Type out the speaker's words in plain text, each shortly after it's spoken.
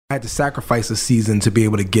I had to sacrifice a season to be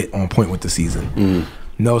able to get on point with the season.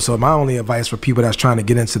 No, so my only advice for people that's trying to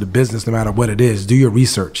get into the business, no matter what it is, do your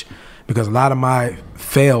research. Because a lot of my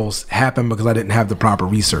fails happen because I didn't have the proper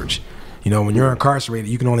research. You know, when you're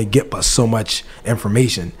incarcerated, you can only get but so much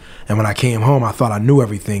information. And when I came home, I thought I knew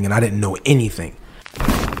everything, and I didn't know anything.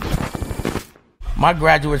 My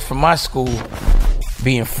graduates from my school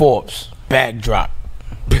being Forbes, bag drop.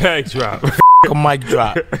 Bag drop. A mic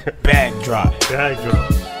drop, bag drop. Bag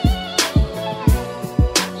drop.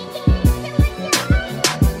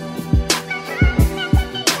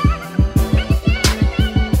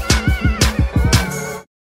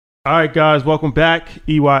 All right, guys, welcome back.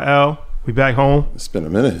 EYL, we back home. It's been a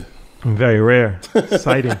minute. Very rare,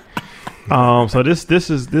 exciting. So this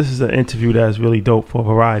is an interview that's really dope for a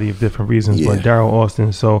variety of different reasons. But Daryl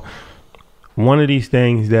Austin. So one of these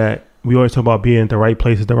things that we always talk about being at the right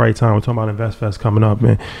place at the right time. We're talking about InvestFest coming up,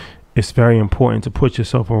 and it's very important to put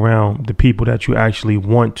yourself around the people that you actually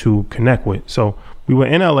want to connect with. So we were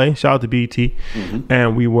in LA, shout out to BT,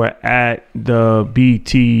 and we were at the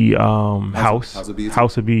BT House of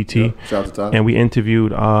BT. Yep. Shout out to Tom. And we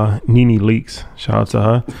interviewed Nene Leakes, shout out to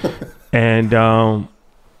her. And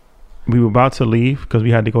we were about to leave because we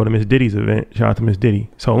had to go to Miss Diddy's event. Shout out to Miss Diddy.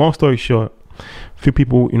 So long story short, a few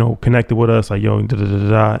people, connected with us, like, yo,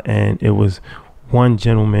 and it was one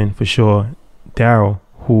gentleman for sure, Daryl,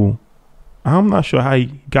 who I'm not sure how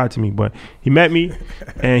he got to me, but he met me,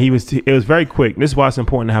 and it was very quick. This is why it's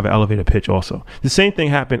important to have an elevator pitch also. The same thing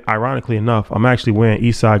happened, ironically enough. I'm actually wearing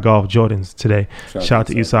Eastside Golf Jordans today. Shout out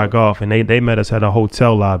to Eastside Golf. And they met us at a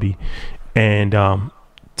hotel lobby, and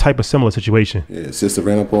type of similar situation. Yeah, sister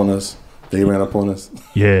ran up on us. They ran up on us.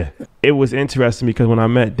 Yeah. It was interesting because when I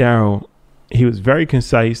met Daryl, he was very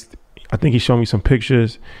concise. I think he showed me some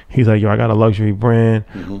pictures. He's like, yo, I got a luxury brand.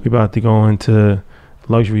 We about to go into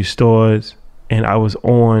luxury stores. And I was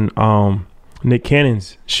on Nick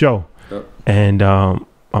Cannon's show. Yep. And I'm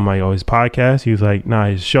like, oh, his podcast? He was like, nah,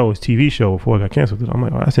 his show, his TV show before it got canceled. I'm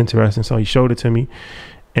like, oh, that's interesting. So he showed it to me.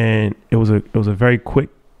 And it was a very quick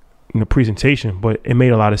presentation, but it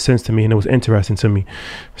made a lot of sense to me, and it was interesting to me.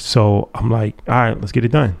 So I'm like, all right, let's get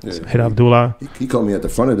it done. Yeah, hit Abdullah. He called me at the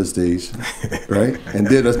front of the stage, right? And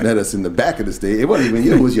then met us in the back of the stage. It wasn't even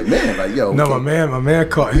you, it was your man. Like, yo. No, my man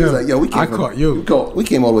caught him. He was like, yo, I caught you. We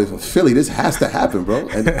came all the way from Philly. This has to happen, bro.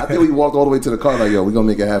 And I think we walked all the way to the car like, yo, we're going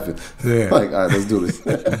to make it happen. Yeah. Like, all right, let's do this.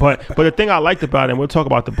 But the thing I liked about it, and we'll talk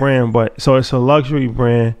about the brand, so it's a luxury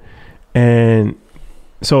brand, and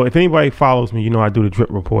so if anybody follows me, I do the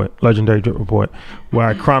Drip Report, legendary Drip Report, where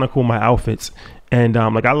I chronicle my outfits. And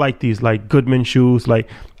I like these like Goodman shoes. Like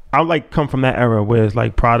I like come from that era where it's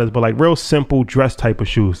like Prada's, but like real simple dress type of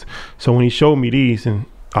shoes. So when he showed me these, and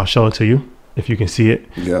I'll show it to you if you can see it.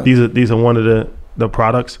 Yeah. These are one of the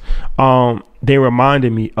products. They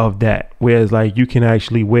reminded me of that. Whereas like you can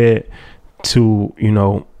actually wear it to,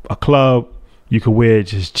 a club. You could wear it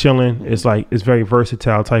just chilling. It's like it's very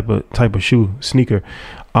versatile type of shoe, sneaker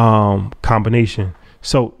combination.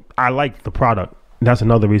 So I like the product. That's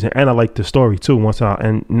another reason, and I like the story too.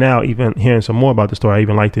 And now even hearing some more about the story, I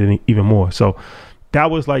even liked it even more. So that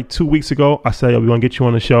was like 2 weeks ago. I said, we're gonna get you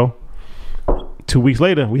on the show. 2 weeks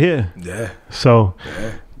later, we here. Yeah. So.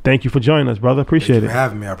 Yeah. Thank you for joining us, brother. Appreciate it. Thank you for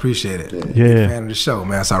having me. I appreciate it. Yeah. Big fan of the show,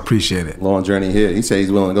 man. So I appreciate it. Long journey here. He said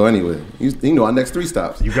he's willing to go anywhere. Our next 3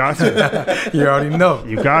 stops. You got to. You already know.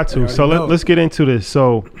 You got to. So let's get into this.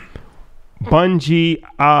 So Bunji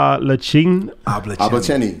Ablacheni.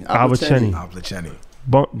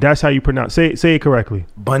 That's how you pronounce. Say it correctly.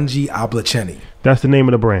 Bunji Ablacheni. That's the name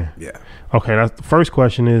of the brand. Yeah. Okay. That's the first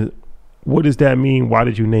question is, what does that mean? Why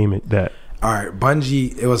did you name it that? All right,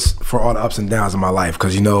 Bunji, it was for all the ups and downs of my life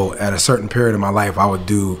because, at a certain period of my life, I would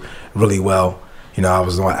do really well. I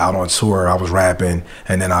was out on tour, I was rapping,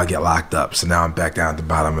 and then I'll get locked up. So now I'm back down at the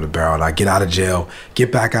bottom of the barrel. And I get out of jail,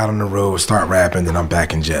 get back out on the road, start rapping, then I'm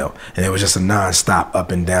back in jail. And it was just a nonstop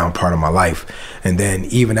up and down part of my life. And then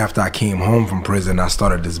even after I came home from prison, I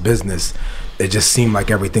started this business. It just seemed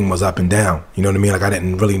like everything was up and down. You know what I mean? Like I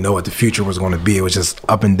didn't really know what the future was going to be. It was just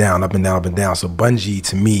up and down, up and down, up and down. So Bunji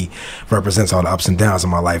to me represents all the ups and downs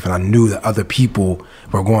of my life. And I knew that other people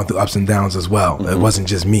were going through ups and downs as well. Mm-hmm. It wasn't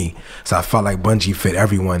just me. So I felt like Bunji fit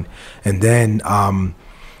everyone. And then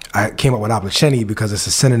I came up with Ablacheni because it's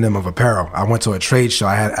a synonym of apparel. I went to a trade show.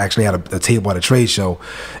 I had a table at a trade show.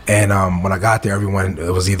 And when I got there,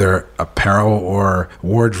 it was either apparel or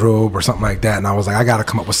wardrobe or something like that. And I was like, I got to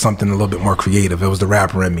come up with something a little bit more creative. It was the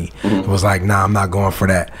rapper in me. Mm-hmm. It was like, nah, I'm not going for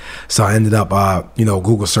that. So I ended up,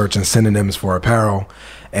 Google searching synonyms for apparel.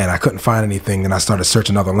 And I couldn't find anything. And I started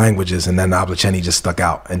searching other languages. And then Ablacheni just stuck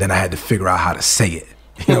out. And then I had to figure out how to say it.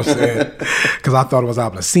 You know what I'm saying? Because I thought it was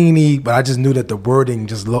Ablicini, but I just knew that the wording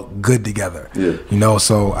just looked good together. Yeah. You know,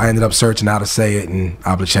 so I ended up searching how to say it, and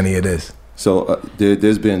Ablicini it is. So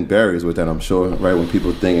there's been barriers with that, I'm sure, right? When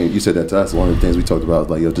people think, and you said that to us, one of the things we talked about,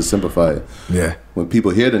 like, yo, just simplify it. Yeah. When people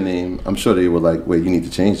hear the name, I'm sure they were like, wait, you need to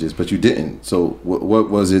change this, but you didn't. So what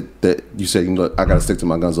was it that you said, you know, I got to stick to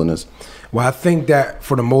my guns on this? Well, I think that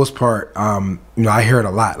for the most part, you know, I hear it a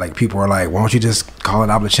lot. Like, people are like, why don't you just call it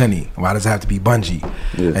Ablicini? Why does it have to be Bungie?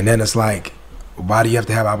 Yeah. And then it's like, why do you have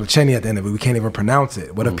to have Ablicini at the end of it? We can't even pronounce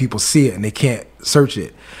it. What if people see it and they can't search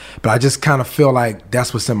it? But I just kind of feel like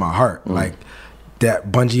that's what's in my heart. Like,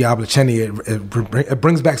 that Bungie Ablicini, it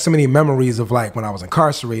brings back so many memories of, like, when I was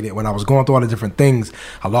incarcerated, when I was going through all the different things.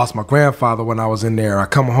 I lost my grandfather when I was in there. I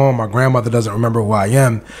come home, my grandmother doesn't remember who I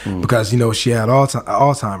am because, you know, she had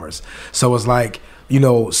Alzheimer's. So it's like, you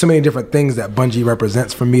know, so many different things that Bungie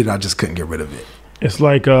represents for me that I just couldn't get rid of it. It's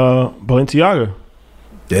like Balenciaga.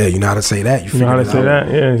 Yeah, you know how to say that. You know how to say that?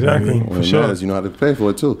 Yeah, exactly. You know what I mean? For sure. You know how to pay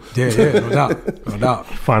for it too. Yeah, no doubt. No doubt.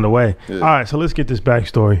 Find a way. Yeah. All right, so let's get this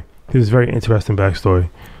backstory. This is a very interesting backstory.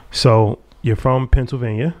 So you're from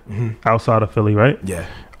Pennsylvania, outside of Philly, right? Yeah.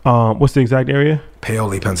 What's the exact area?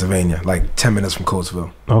 Paoli, Pennsylvania, like 10 minutes from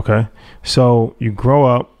Coatesville. Okay. So you grow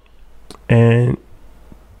up, and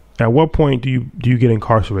at what point do you get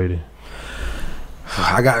incarcerated?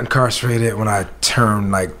 I got incarcerated when I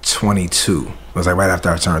turned like 22. It was like right after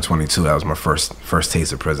I turned 22. That was my first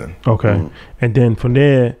taste of prison. Okay. And then from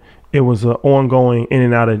there, it was an ongoing in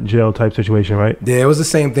and out of jail type situation, right? Yeah, it was the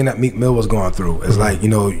same thing that Meek Mill was going through. It's like, you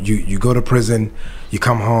know, you go to prison, you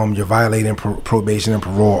come home, you're violating probation and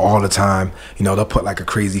parole all the time. You know, they'll put like a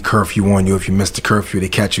crazy curfew on you. If you miss the curfew, they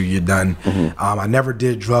catch you, you're done. I never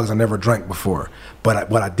did drugs. I never drank before. But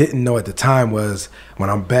what I didn't know at the time was when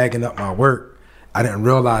I'm bagging up my work, I didn't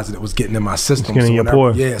realize that it was getting in my system. It's getting in your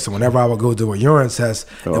pores. Yeah, so whenever I would go do a urine test,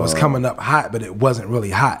 it was coming up hot, but it wasn't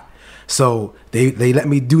really hot. So they let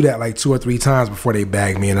me do that like 2 or 3 times before they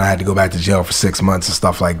bagged me, and I had to go back to jail for 6 months and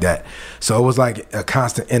stuff like that. So it was like a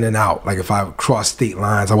constant in and out. Like if I crossed state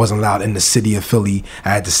lines, I wasn't allowed in the city of Philly. I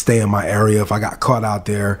had to stay in my area. If I got caught out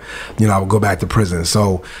there, you know, I would go back to prison.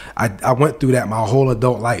 So I went through that my whole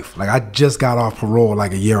adult life. Like I just got off parole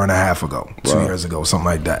like a year and a half ago, 2 years ago, something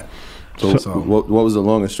like that. So what was the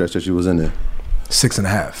longest stretch that you was in there?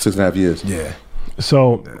 6.5. 6.5 years. Yeah.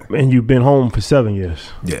 So, and you've been home for 7 years.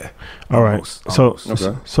 Yeah. All right.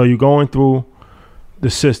 Almost. So you're going through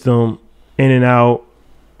the system, in and out,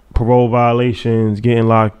 parole violations, getting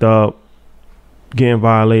locked up, getting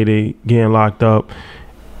violated, getting locked up.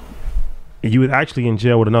 You was actually in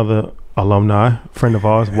jail with another alumni, friend of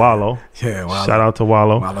ours, Wallow. Yeah, Wallow. Shout out to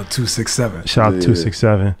Wallow. Wallow 267. Shout out to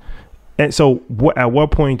 267. And so at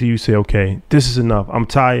what point do you say, okay, this is enough, I'm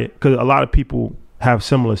tired? Because a lot of people have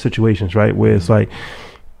similar situations, right? Where it's like,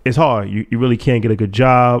 it's hard. You really can't get a good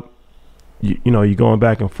job. You know, you're going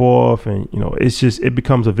back and forth, and, you know, it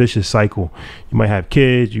becomes a vicious cycle. You might have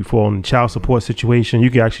kids, you fall in a child support situation.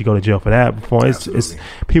 You can actually go to jail for that before. It's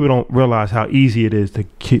people don't realize how easy it is to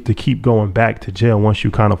keep going back to jail once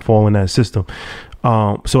you kind of fall in that system.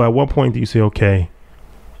 So at what point do you say, okay,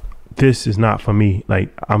 this is not for me, like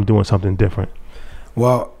I'm doing something different?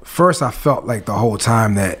 Well, first I felt like the whole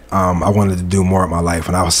time that I wanted to do more of my life,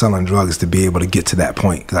 and I was selling drugs to be able to get to that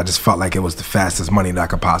point, because I just felt like it was the fastest money that I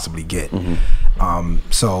could possibly get.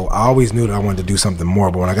 So I always knew that I wanted to do something more,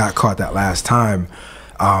 but when I got caught that last time,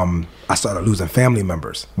 I started losing family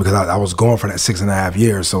members because I was going for that 6.5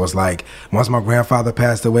 years. So it's like, once my grandfather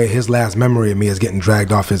passed away, his last memory of me is getting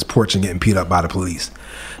dragged off his porch and getting beat up by the police.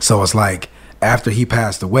 So it's like, after he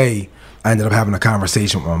passed away, I ended up having a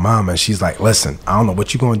conversation with my mom, and she's like, listen, I don't know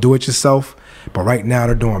what you're going to do with yourself, but right now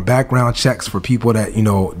they're doing background checks for people that, you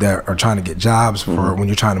know, that are trying to get jobs for when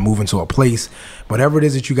you're trying to move into a place. Whatever it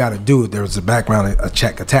is that you got to do, there's a background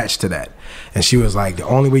check attached to that. And she was like, the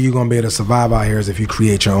only way you're going to be able to survive out here is if you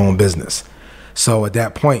create your own business. So at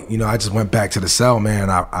that point, you know, I just went back to the cell,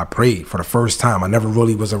 man. I prayed for the first time. I never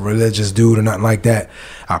really was a religious dude or nothing like that.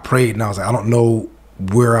 I prayed, and I was like, I don't know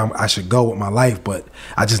where I should go with my life, but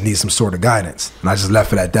I just need some sort of guidance. And I just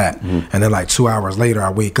left it at that. And then like 2 hours later, I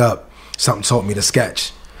wake up, something told me to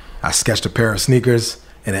sketch. I sketched a pair of sneakers,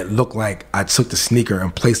 and it looked like I took the sneaker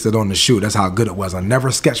and placed it on the shoe. That's how good it was. I never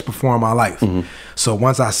sketched before in my life. So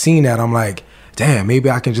once I seen that, I'm like, damn, maybe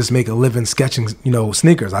I can just make a living sketching, you know,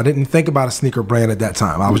 sneakers. I didn't think about a sneaker brand at that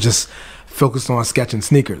time. I was just focused on sketching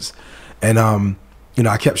sneakers. And you know,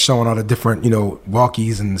 I kept showing all the different, you know,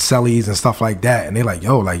 walkies and cellies and stuff like that. And they're like,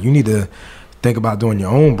 yo, like, you need to think about doing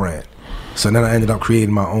your own brand. So then I ended up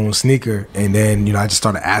creating my own sneaker, and then I just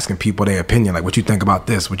started asking people their opinion, like, what you think about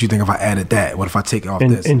this? What you think if I added that? What if I take it off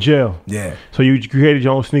this? In jail. Yeah. So you created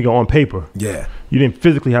your own sneaker on paper. Yeah. You didn't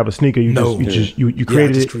physically have a sneaker. You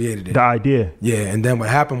created, just created it. The idea. Yeah, and then what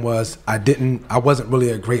happened was I wasn't really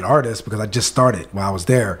a great artist because I just started while I was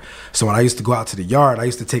there. So when I used to go out to the yard, I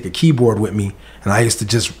used to take a keyboard with me, and I used to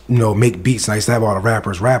just make beats, and I used to have all the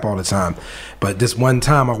rappers rap all the time. But this one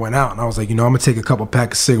time I went out and I was like, I'm gonna take a couple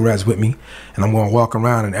pack of cigarettes with me, and I'm gonna walk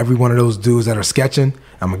around, and every one of those dudes that are sketching,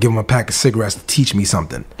 I'm gonna give them a pack of cigarettes to teach me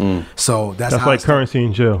something. So that's how like currency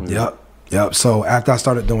in jail. Yep. So after I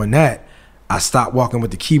started doing that, I stopped walking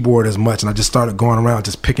with the keyboard as much, and I just started going around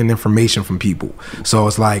just picking information from people. So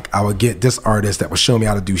it's like I would get this artist that would show me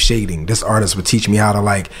how to do shading. This artist would teach me how to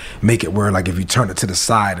like make it where like if you turn it to the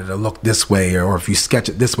side, it'll look this way, or if you sketch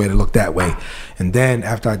it this way, it'll look that way. And then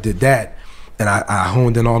after I did that, and I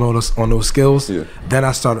honed in on those skills, then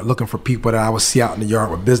I started looking for people that I would see out in the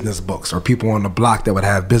yard with business books, or people on the block that would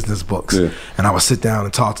have business books. And I would sit down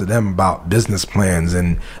and talk to them about business plans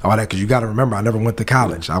and all that, because you got to remember, I never went to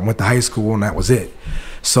college. I went to high school, and that was it.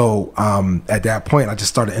 So at that point, I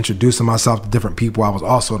just started introducing myself to different people. I was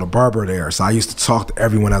also the barber there, so I used to talk to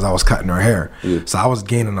everyone as I was cutting their hair. So I was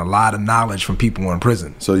gaining a lot of knowledge from people in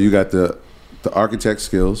prison. So you got the architect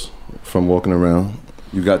skills from walking around.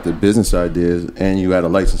 You got the business ideas, and you got a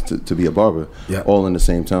license to be a barber, all in the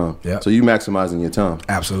same time. So you maximizing your time.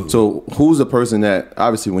 Absolutely. So who's the person that,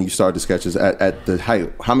 obviously when you start the sketches at the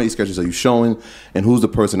height, how many sketches are you showing, and who's the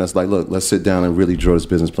person that's like, look, let's sit down and really draw this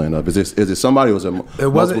business plan up? Is it somebody, or was it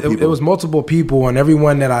multiple people? It was multiple people, and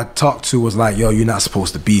everyone that I talked to was like, yo, you're not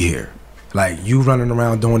supposed to be here. Like, you running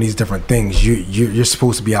around doing these different things, you're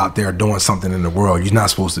supposed to be out there doing something in the world. You're not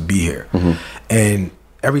supposed to be here. And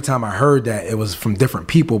every time I heard that, it was from different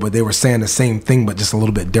people, but they were saying the same thing, but just a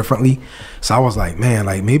little bit differently. So I was like, man,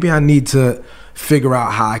 like maybe I need to figure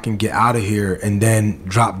out how I can get out of here and then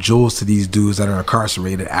drop jewels to these dudes that are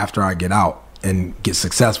incarcerated after I get out and get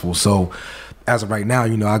successful. So as of right now,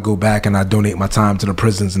 I go back and I donate my time to the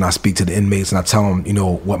prisons, and I speak to the inmates, and I tell them,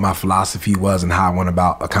 what my philosophy was and how I went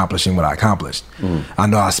about accomplishing what I accomplished. I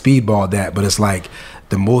know I speedballed that, but it's like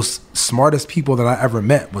the most smartest people that I ever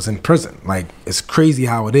met was in prison. Like, it's crazy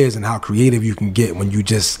how it is and how creative you can get when you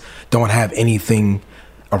just don't have anything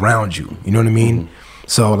around you. You know what I mean?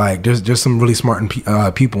 So like, there's some really smart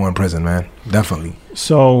people in prison, man. Definitely.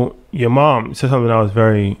 So your mom said something that was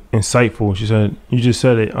very insightful. She said, you just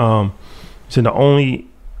said it. She said the only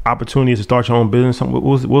opportunity is to start your own business. What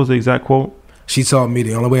was the exact quote? She told me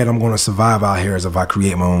the only way that I'm going to survive out here is if I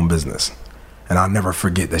create my own business. And I'll never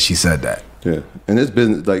forget that she said that. Yeah. And this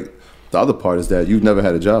business, like, the other part is that you've never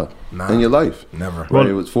had a job in your life. Never. Right?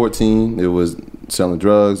 It was 14. It was selling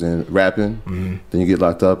drugs and rapping. Then you get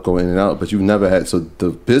locked up, go in and out. But you've never had, so the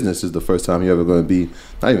business is the first time you're ever going to be,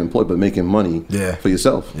 not even employed, but making money for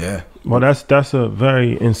yourself. Yeah. Well, that's a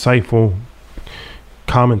very insightful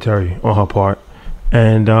commentary on her part.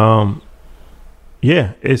 And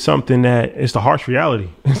it's something that, it's the harsh reality.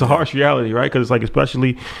 It's the harsh reality, right? Because it's like,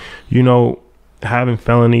 especially, having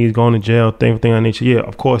felonies, going to jail, thing of that nature. Yeah,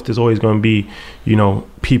 of course, there's always going to be,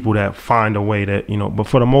 people that find a way that, but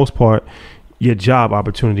for the most part, your job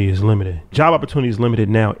opportunity is limited. Job opportunity is limited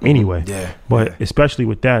now anyway. But especially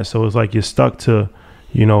with that, so it's like you're stuck to,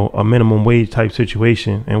 a minimum wage type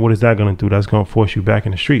situation. And what is that going to do? That's going to force you back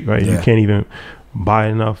in the street, right? You can't even buy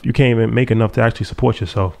enough. You can't even make enough to actually support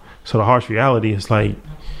yourself. So the harsh reality is like,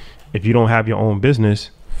 if you don't have your own business,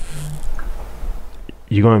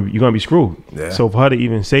 you're gonna be screwed. So for her to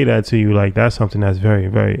even say that to you, like, that's something that's very,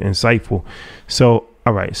 very insightful. So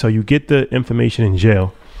all right, so you get the information in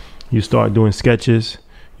jail, you start doing sketches,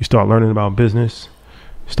 you start learning about business,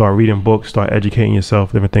 start reading books, start educating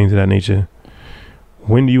yourself, different things of that nature.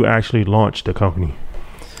 When do you actually launch the company?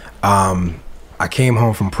 I came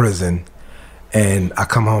home from prison, and I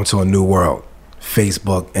come home to a new world.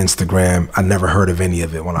 Facebook, Instagram. I never heard of any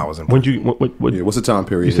of it when I was in prison. What's the time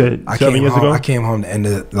period? You said 7 years ago? I came home the end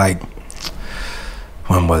of, like,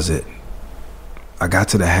 when was it? I got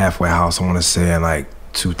to the halfway house, I want to say in like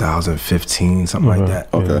 2015, something like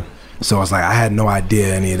that. Okay. So it's like I had no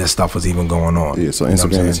idea any of this stuff was even going on. Yeah, so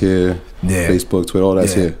Instagram is here, Facebook, Twitter, all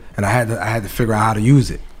that's here. And I had to figure out how to use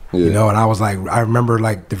it. And I was like, I remember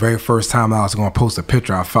like the very first time I was going to post a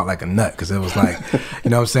picture, I felt like a nut, because it was like, you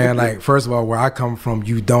know what I'm saying? Like, first of all, where I come from,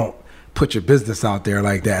 you don't put your business out there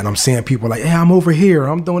like that. And I'm seeing people like, hey, I'm over here,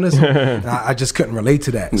 I'm doing this. And I just couldn't relate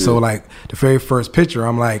to that. So like the very first picture,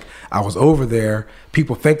 I'm like, I was over there.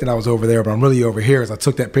 People think that I was over there, but I'm really over here. As I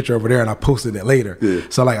took that picture over there and I posted it later.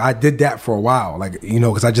 So like I did that for a while, like, you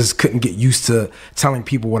know, because I just couldn't get used to telling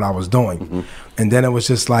people what I was doing. And then it was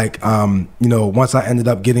just like, you know, once I ended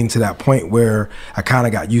up getting to that point where I kind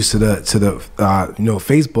of got used to the you know,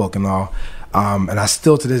 Facebook and all. And I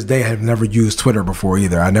still to this day have never used Twitter before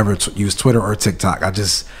either. I never used Twitter or TikTok. I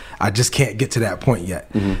just can't get to that point yet.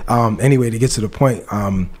 Anyway, to get to the point,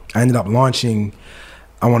 I ended up launching,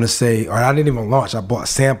 I want to say, or I didn't even launch. I bought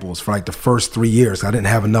samples for like the first 3 years. I didn't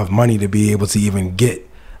have enough money to be able to even get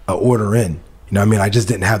an order in. You know what I mean? I just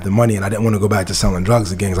didn't have the money, and I didn't want to go back to selling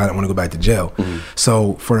drugs again because I didn't want to go back to jail.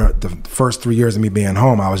 So for the first 3 years of me being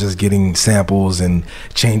home, I was just getting samples and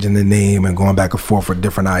changing the name and going back and forth for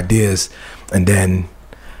different ideas. And then,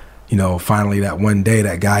 you know, finally that one day,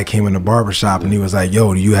 that guy came in the barbershop and he was like,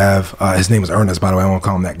 yo, do you have, his name is Ernest, by the way, I won't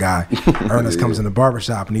call him that guy. Ernest comes in the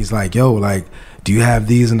barbershop and he's like, yo, like, do you have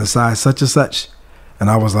these in the size such and such? And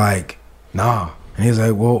I was like, nah. And he's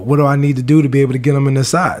like, well, what do I need to do to be able to get them in this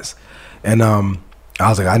size? And I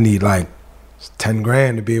was like, I need like 10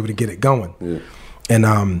 grand to be able to get it going.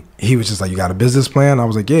 And he was just like, you got a business plan? I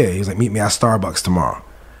was like, yeah. He was like, meet me at Starbucks tomorrow.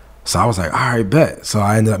 So I was like, all right, bet. So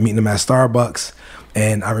I ended up meeting him at Starbucks.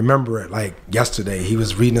 And I remember it like yesterday. He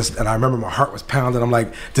was reading this, and I remember my heart was pounding. I'm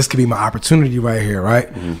like, this could be my opportunity right here,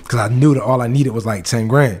 right? Because I knew that all I needed was like 10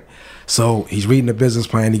 grand. So he's reading the business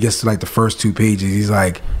plan. He gets to like the first 2 pages. He's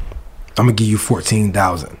like, I'm going to give you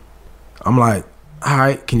 14,000. I'm like, all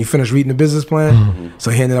right, can you finish reading the business plan?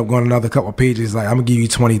 So he ended up going another couple of pages. He's like, I'm gonna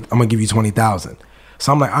give you 20,000.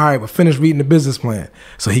 So I'm like, all right, but finish reading the business plan.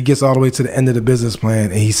 So he gets all the way to the end of the business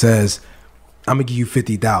plan and he says, I'm gonna give you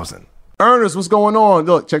 50,000. Ernest, what's going on?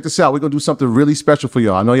 Look, check this out. We're going to do something really special for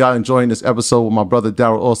y'all. I know y'all enjoying this episode with my brother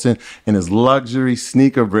Daryl Olson and his luxury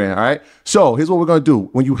sneaker brand, all right? So here's what we're going to do.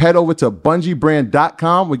 When you head over to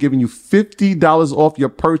bungiebrand.com, we're giving you $50 off your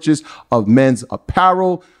purchase of men's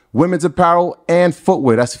apparel, women's apparel, and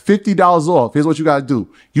footwear. That's $50 off. Here's what you got to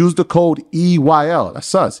do. Use the code EYL.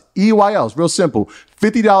 That's us. EYL. It's real simple.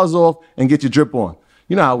 $50 off and get your drip on.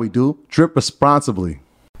 You know how we do. Drip responsibly.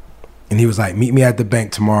 And he was like, meet me at the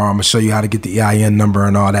bank tomorrow. I'm going to show you how to get the EIN number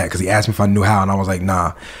and all that. Because he asked me if I knew how. And I was like,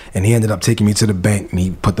 nah. And he ended up taking me to the bank. And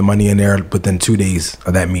he put the money in there within 2 days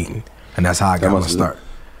of that meeting. And that's how I got my start.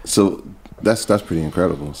 So that's pretty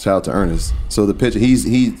incredible. Shout out to Ernest. So the picture,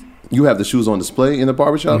 you have the shoes on display in the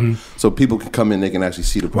barbershop, so people can come in, they can actually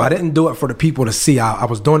see the product. Well, I didn't do it for the people to see. I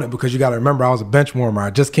was doing it because you got to remember, I was a bench warmer. I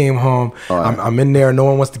just came home. I'm in there. No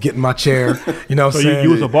one wants to get in my chair. You know what I'm saying?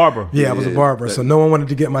 You was a barber. Yeah, I was a barber. So no one wanted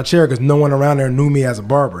to get in my chair because no one around there knew me as a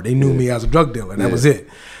barber. They knew me as a drug dealer. And that was it.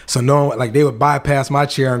 So no one, like, they would bypass my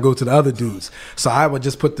chair and go to the other dudes. So I would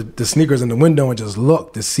just put the sneakers in the window and just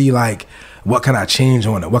look to see, like, what can I change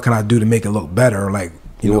on it? What can I do to make it look better? Like,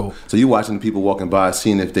 you know, so you watching the people walking by,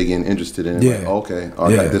 seeing if they getting interested in it. Yeah. Like, okay. All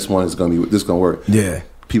right. This one is gonna work. Yeah.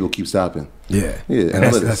 People keep stopping. Yeah. And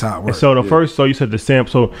that's how it works. So the first, so you said the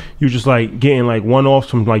sample. So you just like getting like one-offs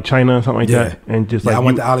from like China or something like that, and just like I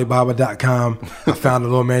went to Alibaba.com. I found a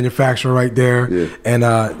little manufacturer right there, and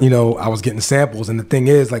you know, I was getting samples. And the thing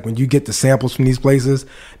is, like, when you get the samples from these places,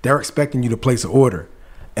 they're expecting you to place an order.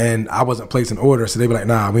 And I wasn't placing orders, so they be like,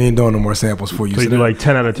 "Nah, we ain't doing no more samples for you." So you do like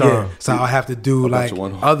 10 at a time. Yeah. So I would have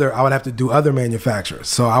to do other manufacturers.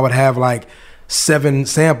 So I would have like 7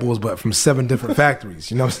 samples, but from 7 different factories.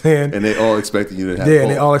 You know what I'm saying? And they all expecting you to have. Yeah, and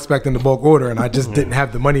they all expecting the bulk order, and I just didn't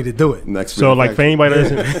have the money to do it. So like for anybody that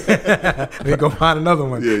isn't, they go find another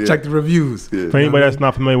one. Check the reviews. For anybody that's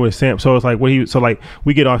not familiar with Sam, so it's like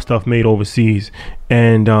we get our stuff made overseas,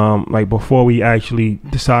 and like before we actually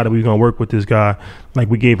decided we were gonna work with this guy, like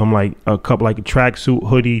we gave him like a couple, like a tracksuit,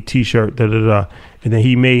 hoodie, t-shirt, and then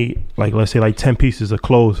he made like, let's say like 10 pieces of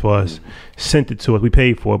clothes for us, sent it to us. We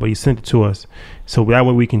paid for it, but he sent it to us. So that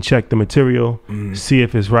way we can check the material, see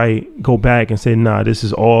if it's right, go back and say, nah, this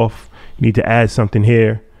is off. You need to add something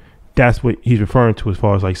here. That's what he's referring to as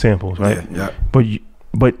far as like samples, right? Yeah.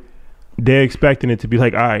 But they're expecting it to be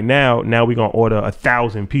like, all right, now we're gonna order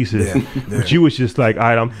 1,000 pieces. But you was just like, all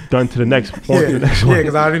right, I'm done to the next point. Yeah,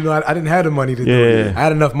 because I didn't have the money to do it. I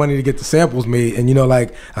had enough money to get the samples made, and you know,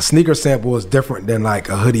 like a sneaker sample is different than like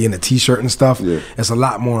a hoodie and a t-shirt and stuff. It's a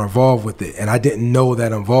lot more involved with it, and I didn't know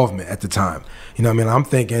that involvement at the time. You know what I mean? I'm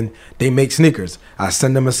thinking they make sneakers. I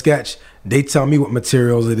send them a sketch. They tell me what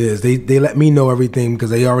materials it is. They let me know everything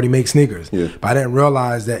because they already make sneakers. But I didn't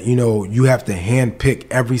realize that, you know, you have to hand pick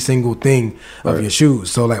every single thing of your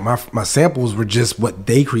shoes. So like my samples were just what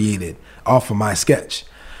they created off of my sketch.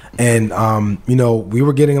 And, you know, we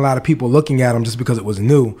were getting a lot of people looking at them just because it was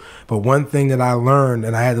new. But one thing that I learned,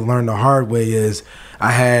 and I had to learn the hard way, is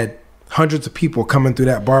I had hundreds of people coming through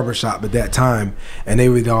that barbershop at that time, and they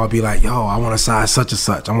would all be like, yo, I want to size such and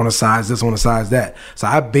such. I want to size this, I want to size that. So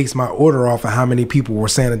I based my order off of how many people were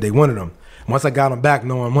saying that they wanted them. Once I got them back,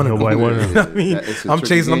 no one wanted them. Nobody wanted them. You know what I mean? I'm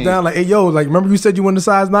chasing them down like, hey, yo, like, remember you said you wanted a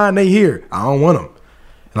size 9? They here. I don't want them.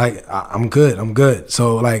 Like, I'm good.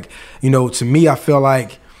 So, like, you know, to me, I feel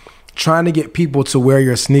like trying to get people to wear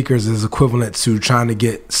your sneakers is equivalent to trying to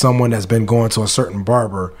get someone that's been going to a certain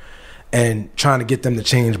barber and trying to get them to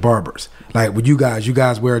change barbers. Like with you guys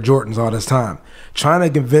wear Jordans all this time. Trying to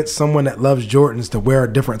convince someone that loves Jordans to wear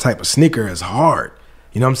a different type of sneaker is hard.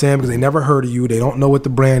 You know what I'm saying? Because they never heard of you. They don't know what the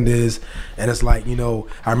brand is. And it's like, you know,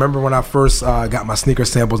 I remember when I first got my sneaker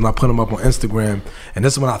samples and I put them up on Instagram, and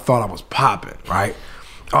this is when I thought I was popping, right?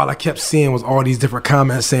 All I kept seeing was all these different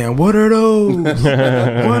comments saying, what are those?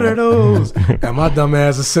 What are those? And my dumb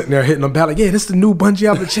ass is sitting there hitting them back like, yeah, this is the new Bungie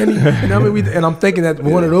Opportunity. You know what I mean? And I'm thinking that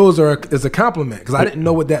one of those is a compliment because I didn't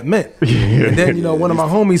know what that meant. And then, you know, one of my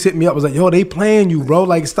homies hit me up, was like, yo, they playing you, bro.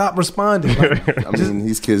 Like, stop responding. Like, I mean,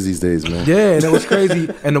 these kids these days, man. yeah, and it was crazy.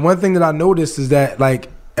 And the one thing that I noticed is that, like,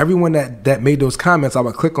 everyone that made those comments, I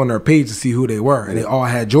would click on their page to see who they were, and they all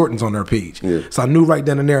had Jordans on their page. Yeah. So I knew right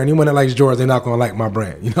then and there, anyone that likes Jordans, they're not going to like my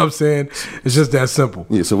brand. You know what I'm saying? It's just that simple.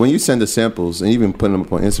 Yeah, so when you send the samples and even putting them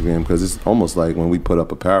up on Instagram, because it's almost like when we put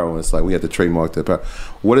up apparel, it's like we have to trademark the apparel.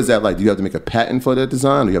 What is that like? Do you have to make a patent for that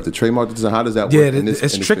design? Do you have to trademark the design? How does that work? Yeah,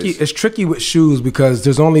 it's tricky. It's tricky with shoes because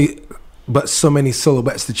there's only but so many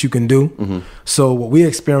silhouettes that you can do. Mm-hmm. So what we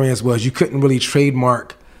experienced was you couldn't really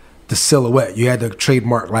trademark the silhouette. You had to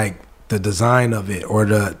trademark like the design of it or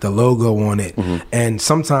the logo on it. Mm-hmm. And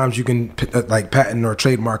sometimes you can like patent or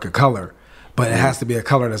trademark a color, but it has to be a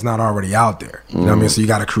color that's not already out there. You know what I mean? So you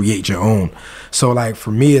got to create your own. So like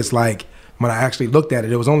for me, it's like when I actually looked at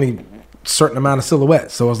it, it was only a certain amount of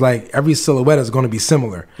silhouettes. So it's like every silhouette is going to be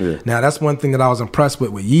similar. Yeah. Now that's one thing that I was impressed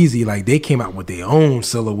with Yeezy. Like they came out with their own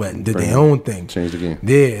silhouette and did their own thing. Changed the game.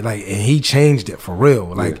 Yeah, like and he changed it for real.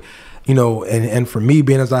 Like you know, and for me,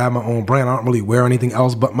 being as I have my own brand, I don't really wear anything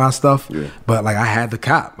else but my stuff. Yeah. But like I had the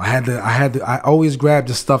cop. I always grab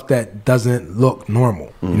the stuff that doesn't look normal.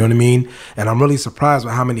 Mm-hmm. You know what I mean? And I'm really surprised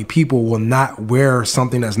with how many people will not wear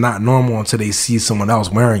something that's not normal until they see someone else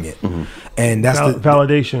wearing it. Mm-hmm. And that's the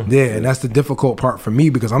validation. Yeah, and that's the difficult part for me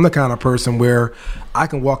because I'm the kind of person where I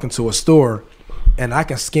can walk into a store and I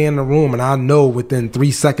can scan the room and I know within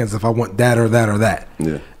 3 seconds if I want that or that or that.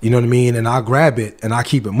 Yeah. You know what I mean? And I'll grab it and I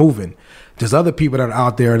keep it moving. There's other people that are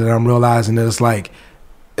out there that I'm realizing that it's like,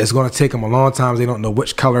 it's going to take them a long time. They don't know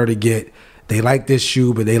which color to get. They like this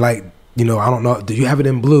shoe, but they like, you know, I don't know. Do you have it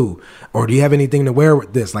in blue? Or do you have anything to wear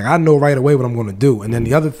with this? Like, I know right away what I'm going to do. And then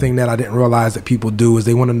the other thing that I didn't realize that people do is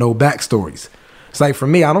they want to know backstories. It's like, for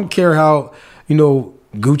me, I don't care how, you know,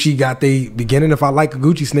 Gucci got the beginning. If I like a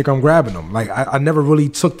Gucci sneaker, I'm grabbing them. Like I never really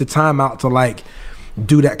took the time out to like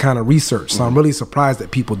do that kind of research. So I'm really surprised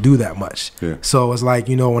that people do that much. Yeah. So it's like,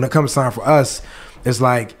 you know, when it comes time for us, it's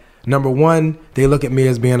like, number one, they look at me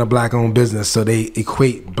as being a black owned business. So they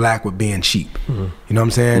equate black with being cheap. Mm-hmm. You know what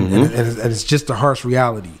I'm saying? Mm-hmm. And it's just a harsh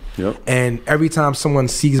reality. Yep. And every time someone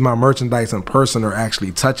sees my merchandise in person or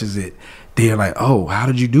actually touches it, they're like, oh, how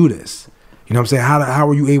did you do this? You know what I'm saying? How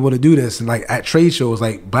were you able to do this? And like at trade shows,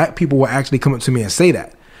 like black people will actually come up to me and say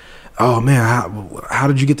that. Oh man, how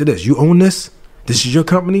did you get to this? You own this? This is your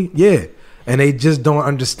company? Yeah. And they just don't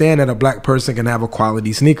understand that a black person can have a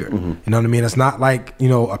quality sneaker. Mm-hmm. You know what I mean? It's not like, you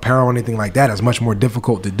know, apparel or anything like that. It's much more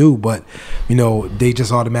difficult to do, but you know, they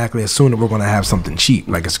just automatically assume that we're going to have something cheap.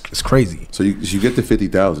 Like it's crazy. So you get the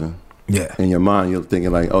 50,000. Yeah. In your mind, you're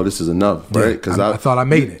thinking like, oh, this is enough, right? Because I thought I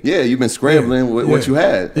made it. Yeah, you've been scrambling with what you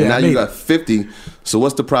had. And now you got 50. So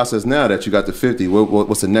what's the process now that you got the 50?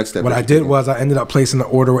 What's the next step? What I did was I ended up placing an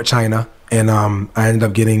order with China, and I ended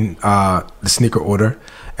up getting the sneaker order.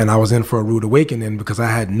 And I was in for a rude awakening because I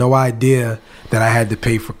had no idea that I had to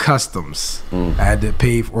pay for customs. I had to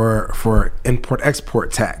pay for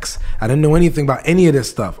import-export tax. I didn't know anything about any of this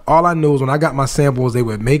stuff. All I knew was when I got my samples, they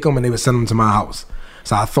would make them and they would send them to my house.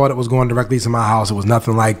 So I thought it was going directly to my house. It was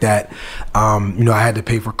nothing like that. You know, I had to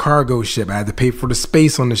pay for cargo ship. I had to pay for the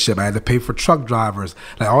space on the ship. I had to pay for truck drivers.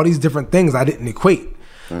 Like all these different things I didn't equate.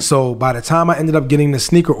 So by the time I ended up getting the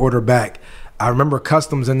sneaker order back, I remember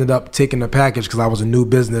customs ended up taking the package because I was a new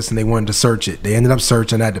business and they wanted to search it. They ended up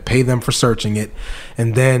searching. I had to pay them for searching it.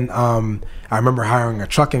 And then I remember hiring a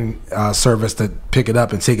trucking service to pick it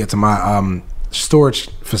up and take it to my storage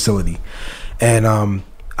facility. And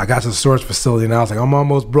I got to the storage facility and I was like, I'm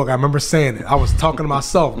almost broke. I remember saying it. I was talking to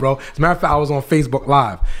myself, bro. As a matter of fact, I was on Facebook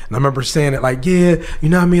Live and I remember saying it like, yeah, you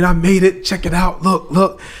know what I mean? I made it. Check it out.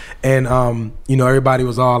 Look. And, you know, everybody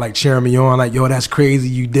was all like cheering me on, like, yo, that's crazy.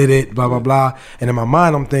 You did it, blah, blah, blah. And in my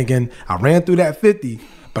mind, I'm thinking, I ran through that 50,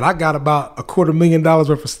 but I got about $250,000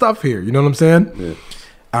 worth of stuff here. You know what I'm saying? Yeah.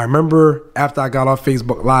 I remember after I got off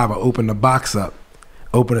Facebook Live, I opened the box up,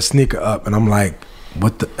 opened a sneaker up, and I'm like,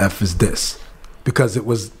 what the F is this? Because it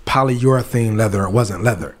was polyurethane leather. It wasn't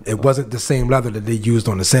leather. It wasn't the same leather that they used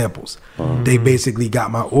on the samples. They basically got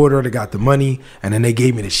my order, they got the money, and then they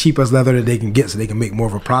gave me the cheapest leather that they can get so they can make more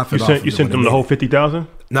of a profit. You sent them the whole 50,000?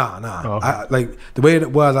 Nah. Oh. Like the way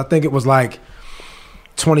it was, I think it was like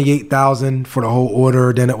 28,000 for the whole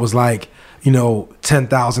order. Then it was like, you know,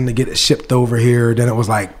 10,000 to get it shipped over here. Then it was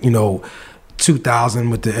like, you know, 2,000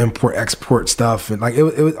 with the import export stuff, and like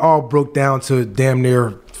it all broke down to damn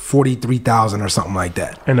near 43,000 or something like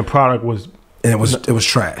that. And the product was, and it was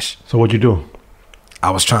trash. So what'd you do?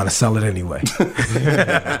 I was trying to sell it anyway.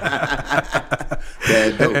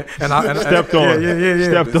 Bad dope. and Stepped on. Yeah.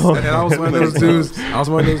 Stepped on. And I was one of those dudes. I was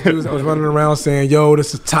running around saying, "Yo,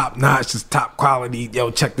 this is top notch, this is top quality.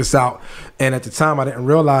 Yo, check this out." And at the time, I didn't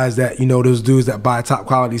realize that, you know, those dudes that buy top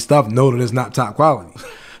quality stuff know that it's not top quality.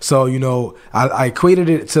 So, you know, I equated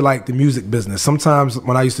it to like the music business. Sometimes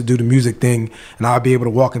when I used to do the music thing and I'd be able to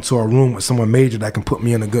walk into a room with someone major that can put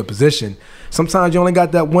me in a good position, sometimes you only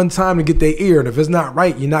got that one time to get their ear. And if it's not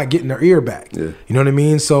right, you're not getting their ear back. Yeah. You know what I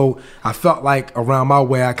mean? So I felt like around my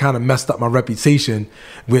way, I kind of messed up my reputation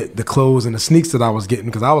with the clothes and the sneaks that I was getting,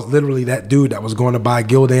 because I was literally that dude that was going to buy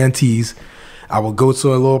Gildan tees. I would go to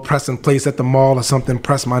a little pressing place at the mall or something,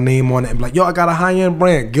 press my name on it and be like, yo, I got a high-end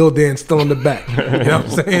brand. Gildan still in the back. You know what I'm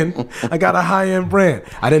saying? I got a high-end brand.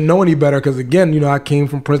 I didn't know any better because, again, you know, I came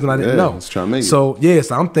from prison. I didn't know. It's trying to make so,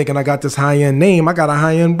 yes, I'm thinking I got this high-end name. I got a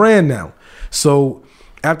high-end brand now. So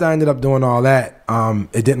after I ended up doing all that,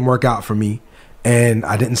 it didn't work out for me, and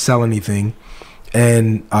I didn't sell anything.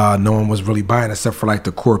 And no one was really buying except for like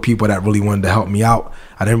the core people that really wanted to help me out.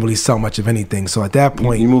 I didn't really sell much of anything. So at that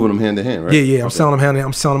point, you moving them hand to hand, right? Yeah. I'm selling them hand to hand.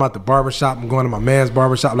 I'm selling them at the barbershop. I'm going to my man's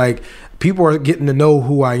barbershop. Like, people are getting to know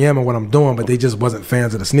who I am and what I'm doing, but they just wasn't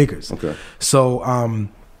fans of the sneakers. Okay. So, and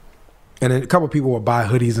then a couple of people would buy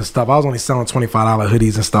hoodies and stuff. I was only selling $25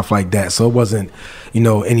 hoodies and stuff like that. So it wasn't, you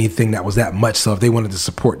know, anything that was that much. So if they wanted to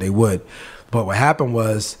support, they would. But what happened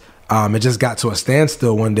was, it just got to a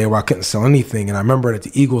standstill one day where I couldn't sell anything. And I remember that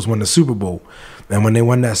the Eagles won the Super Bowl. And when they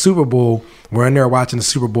won that Super Bowl, we're in there watching the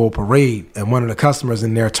Super Bowl parade. And one of the customers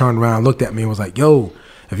in there turned around, looked at me and was like, yo,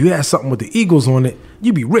 if you had something with the Eagles on it,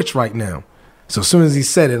 you'd be rich right now. So as soon as he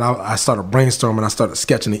said it, I started brainstorming. I started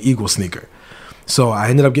sketching the Eagle sneaker. So I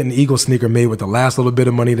ended up getting the Eagle sneaker made with the last little bit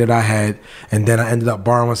of money that I had. And then I ended up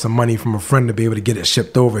borrowing some money from a friend to be able to get it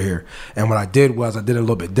shipped over here. And what I did was I did it a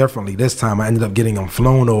little bit differently. This time I ended up getting them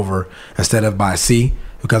flown over instead of by sea.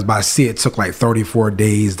 Because by sea it took like 34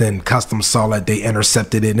 days. Then customs saw it, they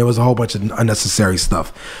intercepted it. And there was a whole bunch of unnecessary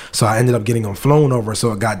stuff. So I ended up getting them flown over.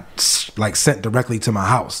 So it got like sent directly to my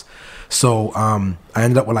house. So I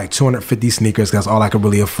ended up with like 250 sneakers. That's all I could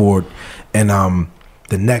really afford. And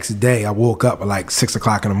the next day, I woke up at like 6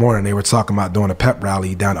 o'clock in the morning. They were talking about doing a pep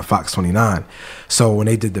rally down at Fox 29. So when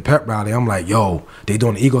they did the pep rally, I'm like, yo, they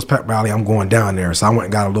doing the Eagles pep rally. I'm going down there. So I went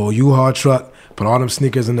and got a little U-Haul truck, put all them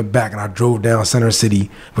sneakers in the back, and I drove down Center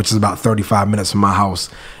City, which is about 35 minutes from my house.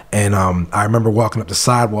 And I remember walking up the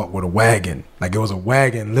sidewalk with a wagon. Like, it was a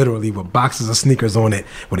wagon, literally, with boxes of sneakers on it,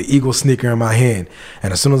 with an Eagle sneaker in my hand.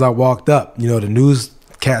 And as soon as I walked up, you know, the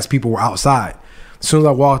newscast people were outside. As soon as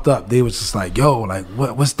I walked up, they was just like, yo, like,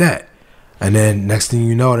 what's that? And then next thing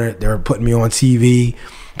you know, they're putting me on TV.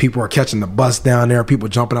 People are catching the bus down there. People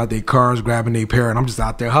jumping out their cars, grabbing their pair, and I'm just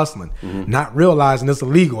out there hustling, not realizing it's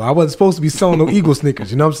illegal. I wasn't supposed to be selling no Eagle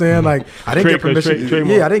sneakers. You know what I'm saying? Like, I didn't get permission.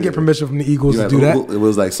 I didn't get permission from the Eagles to do that. It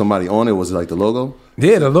was like somebody on it. Was it like the logo?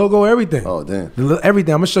 Yeah, the logo, everything. Oh, damn.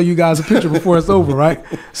 Everything. I'm going to show you guys a picture before it's over, right?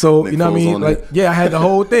 So, you know what I mean? Like, yeah, I had the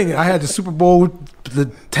whole thing. I had the Super Bowl, the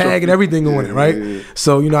tag and everything on it, right? Yeah.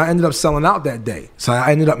 So, you know, I ended up selling out that day. So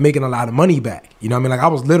I ended up making a lot of money back. You know what I mean? Like, I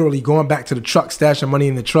was literally going back to the truck, stashing money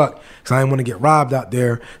in the truck because I didn't want to get robbed out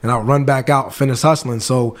there. And I would run back out, finish hustling.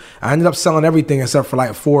 So I ended up selling everything except for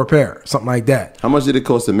like 4 pair, something like that. How much did it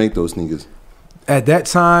cost to make those sneakers? At that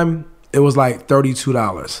time, it was like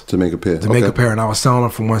 $32 to make a pair. Make a pair, and I was selling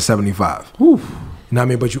them for $175. Whew. You know what I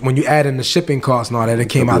mean? But when you add in the shipping costs and all that, it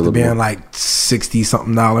came out to being like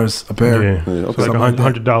 $60-something a pair. Yeah, okay. So like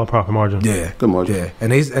 $100 profit margin. Yeah, good margin. Yeah,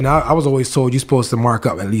 and I was always told you're supposed to mark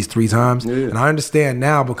up at least 3 times. Yeah. And I understand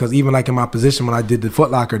now because even like in my position when I did the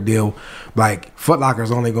Foot Locker deal, like Foot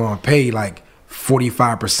Locker's only going to pay like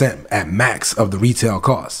 45% at max of the retail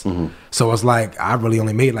cost. So it's like I really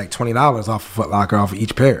only made like $20 off of Foot Locker off of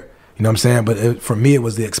each pair. You know what I'm saying? But for me, it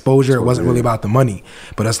was the exposure. It wasn't really about the money.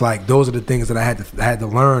 But it's like those are the things that I had to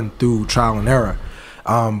learn through trial and error.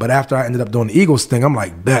 But after I ended up doing the Eagles thing, I'm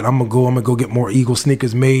like, bet I'm gonna go get more Eagle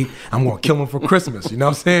sneakers made. I'm gonna kill them for Christmas. You know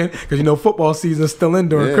what I'm saying? Because you know football season's still in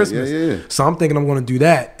during Christmas. So I'm thinking I'm gonna do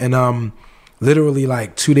that. And literally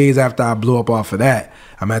like 2 days after I blew up off of that,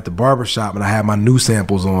 I'm at the barbershop and I had my new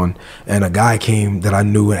samples on, and a guy came that I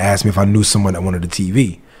knew and asked me if I knew someone that wanted a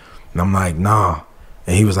TV. And I'm like, nah.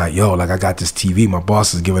 And he was like, yo, like I got this TV. My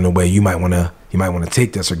boss is giving it away. You might want to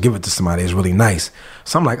take this or give it to somebody. It's really nice.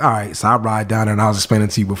 So I'm like, all right. So I ride down there, and I was explaining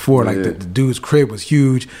to you before, like the dude's crib was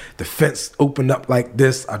huge. The fence opened up like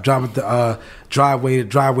this. I drive up the driveway. The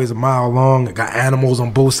driveway's a mile long. It got animals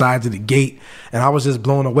on both sides of the gate. And I was just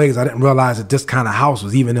blown away because I didn't realize that this kind of house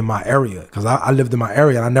was even in my area, because I lived in my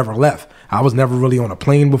area and I never left. I was never really on a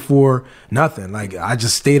plane before, nothing. Like I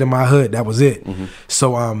just stayed in my hood. That was it.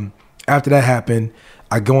 So after that happened,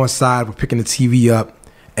 I go inside, we're picking the TV up,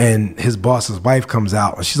 and his boss's wife comes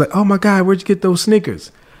out, and she's like, oh my God, where'd you get those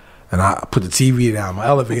sneakers? And I put the TV down, my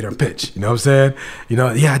elevator pitch, you know what I'm saying? You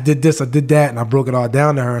know, yeah, I did this, I did that, and I broke it all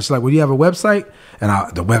down to her. And she's like, well, do you have a website? And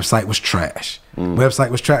the website was trash.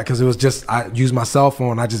 Website was trash because it was just, I used my cell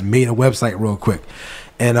phone, I just made a website real quick.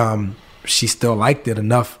 And she still liked it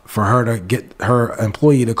enough for her to get her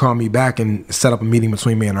employee to call me back and set up a meeting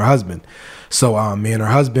between me and her husband. So me and her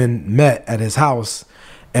husband met at his house.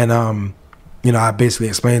 And, you know, I basically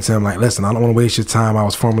explained to him, like, listen, I don't want to waste your time. I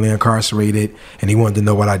was formerly incarcerated, and he wanted to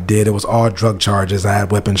know what I did. It was all drug charges. I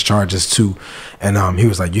had weapons charges, too. And he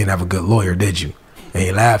was like, you didn't have a good lawyer, did you? And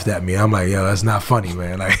he laughed at me. I'm like, yo, that's not funny,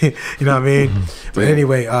 man. Like, you know what I mean? But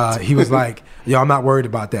anyway, he was like, yo, I'm not worried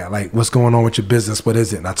about that. Like, what's going on with your business? What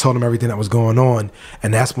is it? And I told him everything that was going on.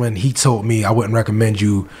 And that's when he told me I wouldn't recommend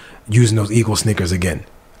you using those Eagle sneakers again.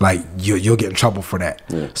 Like, you'll get in trouble for that.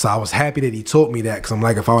 So I was happy that he told me that, because I'm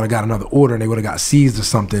like, if I would have got another order and they would have got seized or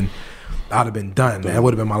something, I'd have been done. That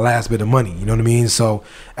would have been my last bit of money. You know what I mean? So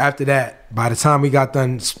after that, by the time we got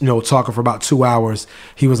done, you know, talking for about 2 hours,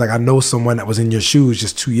 he was like, I know someone that was in your shoes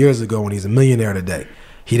just 2 years ago, and he's a millionaire today.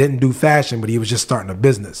 He didn't do fashion, but he was just starting a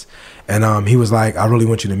business. And he was like, I really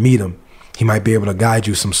want you to meet him. He might be able to guide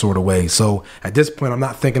you some sort of way. So at this point, I'm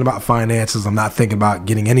not thinking about finances. I'm not thinking about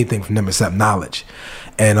getting anything from them except knowledge.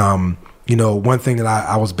 And, you know, one thing that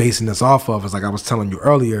I was basing this off of is, like I was telling you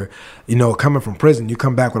earlier, you know, coming from prison, you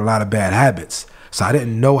come back with a lot of bad habits. So I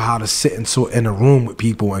didn't know how to sit in a room with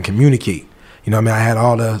people and communicate. You know what I mean? I had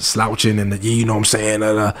all the slouching and the, you know what I'm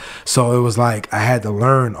saying? So it was like I had to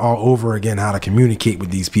learn all over again how to communicate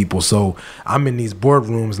with these people. So I'm in these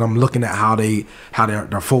boardrooms and I'm looking at how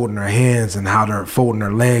they're folding their hands and how they're folding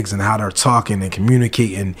their legs and how they're talking and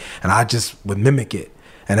communicating. And I just would mimic it.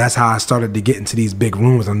 And that's how I started to get into these big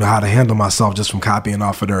rooms and know how to handle myself just from copying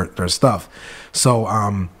off of their stuff. So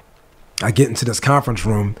I get into this conference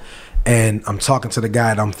room and I'm talking to the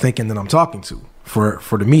guy that I'm thinking that I'm talking to for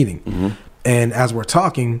the meeting. And as we're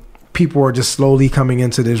talking, people are just slowly coming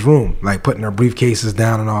into this room, like putting their briefcases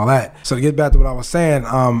down and all that. So to get back to what I was saying,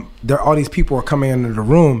 all these people are coming into the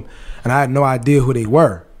room and I had no idea who they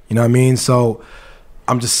were. You know what I mean? So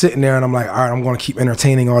I'm just sitting there and I'm like, all right, I'm going to keep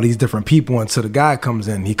entertaining all these different people until the guy comes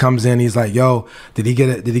in. He comes in, he's like, yo, did he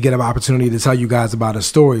get an opportunity to tell you guys about his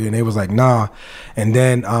story? And they was like, nah. And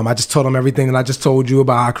then I just told them everything that I just told you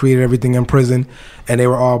about how I created everything in prison. And they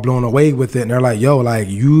were all blown away with it. And they're like, yo, like,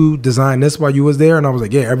 you designed this while you was there? And I was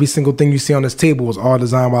like, yeah, every single thing you see on this table was all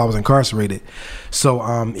designed while I was incarcerated.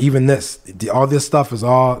 So even all this stuff is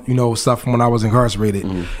all, you know, stuff from when I was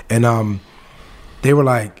incarcerated. And they were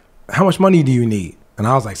like, how much money do you need? And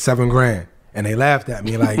I was like, $7,000. And they laughed at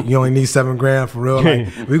me like, you only need $7,000 for real? Like,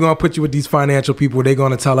 we're going to put you with these financial people. They're going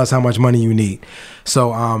to tell us how much money you need. So,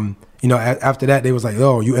 you know, after that, they was like,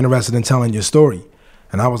 oh, you interested in telling your story?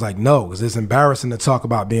 And I was like, no, because it's embarrassing to talk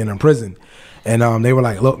about being in prison. And they were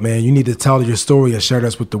like, look, man, you need to tell your story and share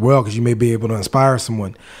this with the world because you may be able to inspire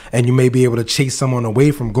someone and you may be able to chase someone away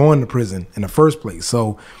from going to prison in the first place.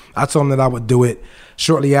 So I told them that I would do it.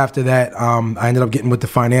 Shortly after that, I ended up getting with the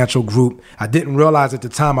financial group. I didn't realize at the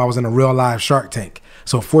time I was in a real live Shark Tank.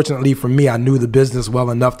 So fortunately for me, I knew the business well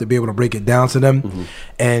enough to be able to break it down to them.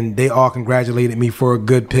 And they all congratulated me for a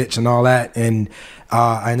good pitch and all that. And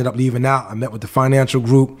I ended up leaving out. I met with the financial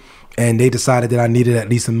group and they decided that I needed at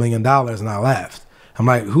least $1 million and I laughed. I'm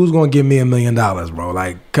like, who's going to give me $1 million, bro?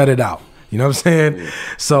 Like, cut it out. You know what I'm saying? Yeah.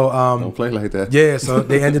 So don't play like that. Yeah, so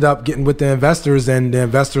they ended up getting with the investors and the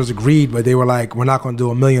investors agreed, but they were like, we're not going to do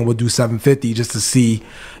 $1 million, we'll do $750 just to see,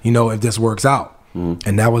 you know, if this works out.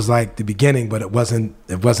 And that was like the beginning, but it wasn't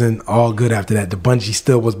all good after that. The Bungie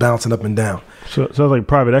still was bouncing up and down. So it's like a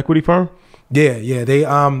private equity firm? Yeah.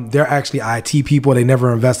 They're actually IT people. They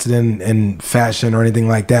never invested in fashion or anything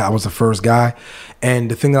like that. I was the first guy.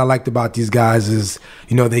 And the thing that I liked about these guys is,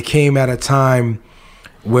 they came at a time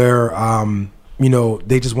where,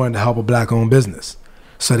 they just wanted to help a black-owned business.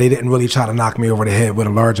 So they didn't really try to knock me over the head with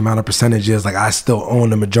a large amount of percentages. Like, I still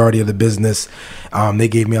own the majority of the business. They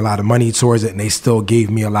gave me a lot of money towards it, and they still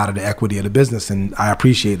gave me a lot of the equity of the business, and I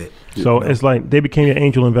appreciate it. So it's like they became your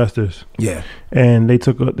angel investors. Yeah. And they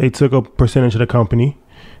took a percentage of the company,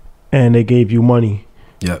 and they gave you money.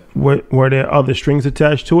 Yep. Were there other strings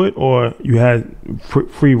attached to it, or you had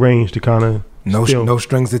free range to kind of? No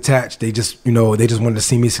strings attached. They just, they just wanted to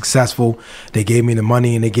see me successful. They gave me the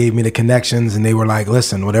money and they gave me the connections, and they were like,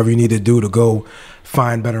 listen, whatever you need to do to go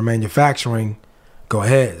find better manufacturing, go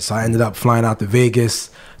ahead. So I ended up flying out to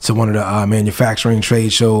Vegas to one of the manufacturing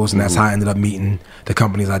trade shows, and that's how I ended up meeting the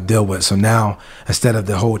companies I deal with. So now, instead of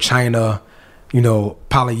the whole China,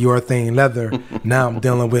 polyurethane leather, now I'm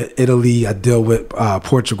dealing with Italy, I deal with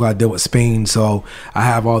Portugal, I deal with Spain. So I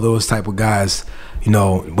have all those type of guys,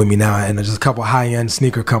 with me now, and there's just a couple high-end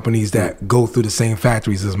sneaker companies that go through the same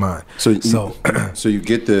factories as mine. So you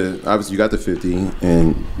get obviously you got the 50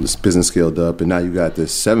 and this business scaled up, and now you got the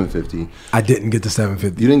 750. I didn't get the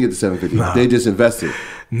 750. You didn't get the 750. Nah. They just invested.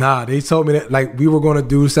 Nah, they told me that like we were going to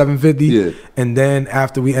do 750, and then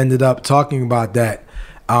after we ended up talking about that,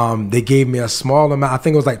 they gave me a small amount. I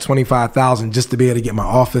think it was like $25,000 just to be able to get my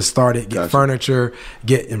office started, get furniture,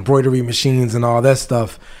 get embroidery machines, and all that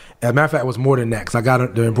stuff. As a matter of fact, it was more than that, because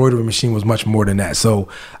the embroidery machine was much more than that. So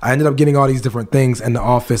I ended up getting all these different things in the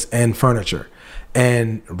office and furniture.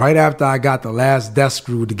 And right after I got the last desk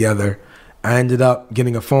screwed together, I ended up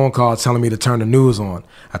getting a phone call telling me to turn the news on.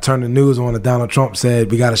 I turned the news on, and Donald Trump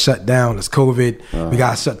said, we got to shut down. It's COVID. We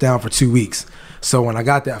got to shut down for 2 weeks. So when I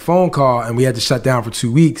got that phone call and we had to shut down for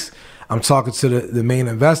 2 weeks, I'm talking to the main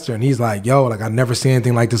investor, and he's like, yo, like, I've never seen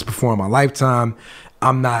anything like this before in my lifetime.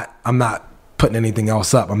 I'm not putting anything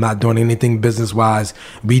else up. I'm not doing anything business-wise.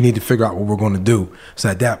 We need to figure out what we're going to do. So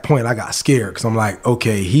at that point, I got scared, because I'm like,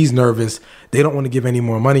 okay, he's nervous. They don't want to give any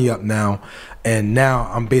more money up now. And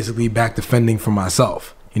now I'm basically back to fending for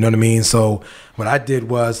myself. You know what I mean? So what I did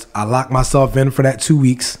was I locked myself in for that 2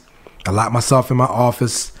 weeks. I locked myself in my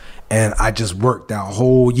office, and I just worked that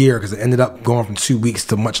whole year, because it ended up going from 2 weeks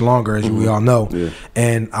to much longer, as we all know. Yeah.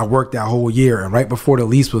 And I worked that whole year. And right before the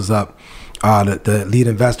lease was up, the lead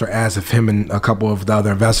investor asked if him and a couple of the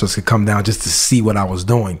other investors could come down just to see what I was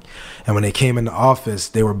doing. And when they came in the office,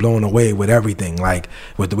 they were blown away with everything, like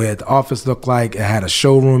with the way the office looked like. It had a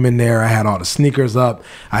showroom in there. I had all the sneakers up.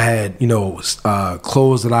 I had,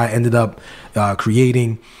 clothes that I ended up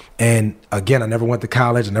creating. And again, I never went to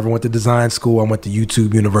college. I never went to design school. I went to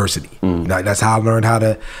YouTube University. That's how I learned how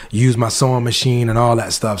to use my sewing machine and all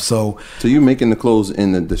that stuff. So you're making the clothes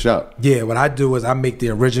in the shop? Yeah. What I do is I make the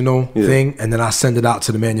original thing, and then I send it out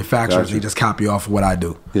to the manufacturers. Gotcha. They just copy off of what I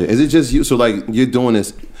do. Yeah. Is it just you? So like you're doing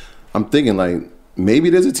this? I'm thinking like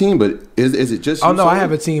maybe there's a team, but is it just you? Oh no, I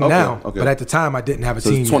have a team now. Okay. But at the time I didn't have a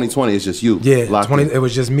team. 2020 is just you. Yeah. It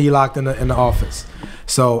was just me locked in the office.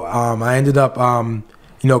 So I ended up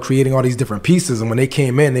creating all these different pieces. And when they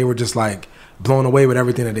came in, they were just like blown away with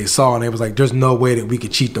everything that they saw. And they was like, there's no way that we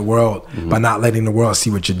could cheat the world by not letting the world see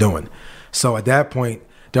what you're doing. So at that point,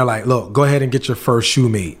 they're like, look, go ahead and get your first shoe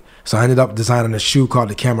made. So I ended up designing a shoe called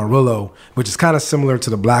the Camarillo, which is kind of similar to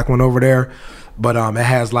the black one over there. But it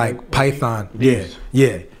has like Python. Yeah.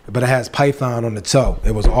 But it has Python on the toe.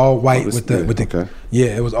 It was all white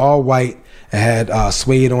it was all white. It had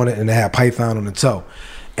suede on it, and it had Python on the toe.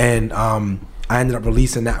 And I ended up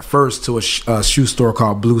releasing that first to a shoe store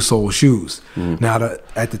called Blue Soul Shoes. Now,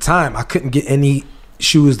 at the time, I couldn't get any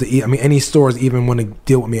shoes to eat. I mean, any stores even want to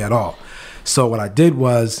deal with me at all. So what I did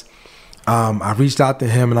was I reached out to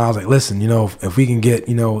him, and I was like, listen, if we can get,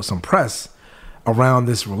 some press around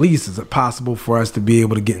this release, is it possible for us to be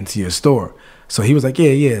able to get into your store? So he was like,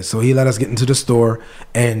 yeah. So he let us get into the store,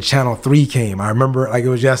 and Channel 3 came. I remember it like it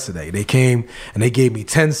was yesterday. They came, and they gave me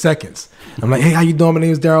 10 seconds. I'm like, hey, how you doing? My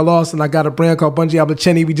name is Daryl Lawson. I got a brand called Bungie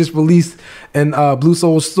Abliceni. We just released in Blue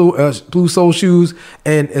Soul Shoes,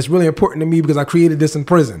 and it's really important to me because I created this in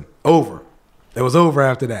prison. Over. It was over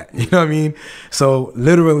after that. You know what I mean? So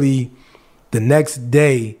literally the next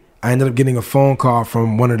day, I ended up getting a phone call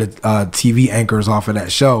from one of the TV anchors off of that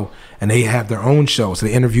show, and they have their own show. So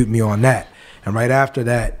they interviewed me on that. And right after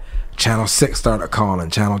that, Channel 6 started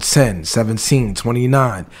calling, Channel 10, 17,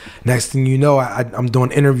 29. Next thing you know, I'm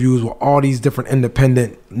doing interviews with all these different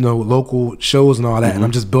independent, local shows and all that. And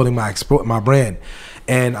I'm just building my brand.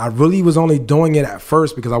 And I really was only doing it at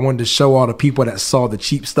first because I wanted to show all the people that saw the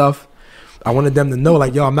cheap stuff. I wanted them to know,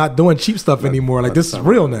 like, yo, I'm not doing cheap stuff anymore. Like, this is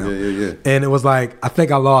real now. Yeah. And it was like, I think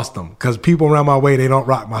I lost them because people around my way, they don't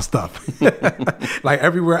rock my stuff. Like,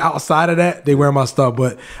 everywhere outside of that, they wear my stuff.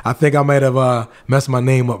 But I think I might have messed my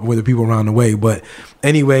name up with the people around the way. But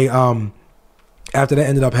anyway, after that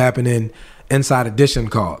ended up happening, Inside Edition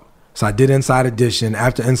called. So I did Inside Edition.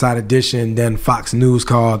 After Inside Edition, then Fox News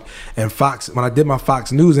called. And Fox, when I did my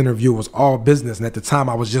Fox News interview, it was all business. And at the time,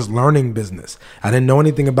 I was just learning business. I didn't know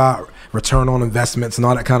anything about return on investments and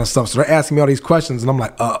all that kind of stuff. So they're asking me all these questions, and I'm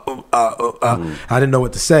like, I didn't know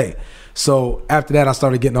what to say. So after that, I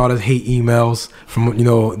started getting all the hate emails from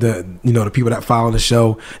the people that follow the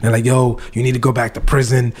show. And they're like, yo, you need to go back to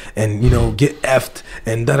prison and get effed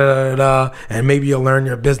and and maybe you'll learn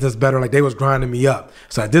your business better. Like, they was grinding me up.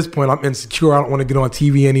 So at this point, I'm insecure. I don't want to get on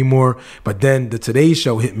TV anymore. But then the Today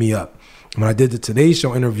Show hit me up. When I did the Today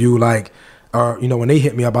Show interview, when they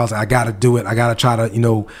hit me up, I was like, I gotta do it. I gotta try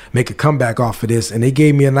to make a comeback off of this. And they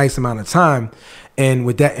gave me a nice amount of time. And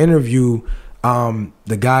with that interview, the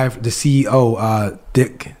CEO,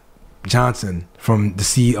 Dick Johnson, from the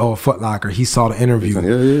CEO of Foot Locker, he saw the interview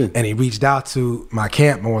and he reached out to my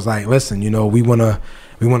camp and was like, listen, we want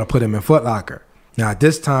to put him in Foot Locker. Now at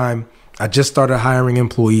this time, I just started hiring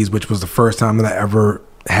employees, which was the first time that I ever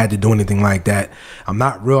had to do anything like that. I'm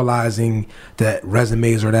not realizing that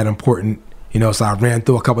resumes are that important. So I ran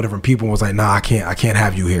through a couple different people and was like, nah, I can't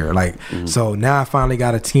have you here. So now I finally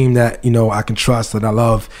got a team that, I can trust, that I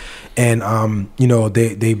love. And,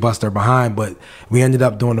 they bust their behind. But we ended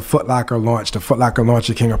up doing the Foot Locker launch. The Foot Locker launch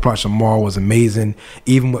at King of Prussia Mall was amazing.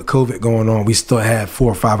 Even with COVID going on, we still had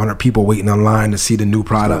 400 or 500 people waiting online to see the new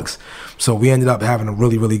products. So we ended up having a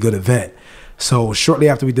really, really good event. So shortly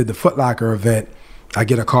after we did the Foot Locker event, I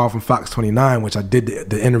get a call from Fox 29, which I did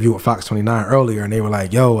the interview with Fox 29 earlier, and they were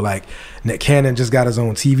like, yo, Nick Cannon just got his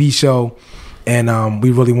own TV show, and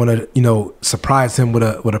we really want to, surprise him with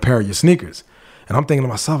a pair of your sneakers. And I'm thinking to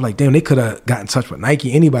myself, like, damn, they could have got in touch with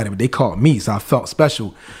Nike, anybody, but they called me, so I felt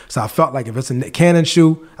special. So I felt like if it's a Nick Cannon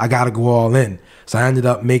shoe, I got to go all in. So I ended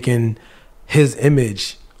up making his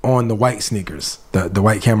image on the white sneakers, the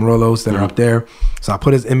white Camarillos that are up there. So I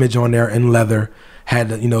put his image on there in leather, had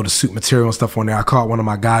the suit material and stuff on there. I called one of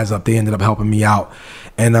my guys up. They ended up helping me out.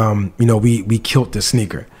 And, we killed the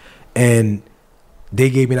sneaker. And they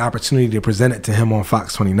gave me the opportunity to present it to him on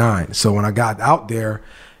Fox 29. So when I got out there,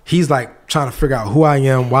 he's like trying to figure out who I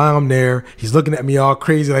am, why I'm there. He's looking at me all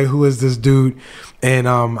crazy, like, who is this dude? And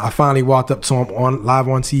I finally walked up to him live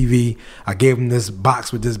on TV. I gave him this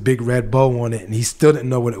box with this big red bow on it, and he still didn't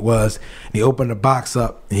know what it was. And he opened the box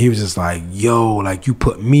up, and he was just like, yo, like, you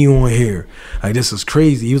put me on here. Like, this is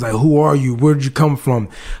crazy. He was like, who are you? Where did you come from?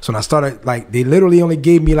 So when I started, they literally only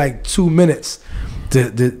gave me 2 minutes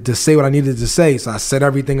to say what I needed to say. So I said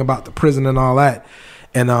everything about the prison and all that.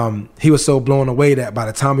 And he was so blown away that by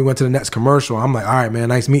the time we went to the next commercial, I'm like, all right, man,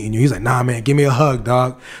 nice meeting you. He's like, nah, man, give me a hug,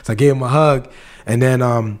 dog. So I gave him a hug. And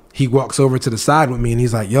then he walks over to the side with me and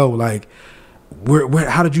he's like, yo,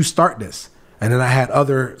 how did you start this? And then I had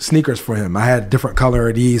other sneakers for him. I had different color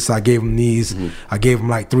of these, so I gave him these. I gave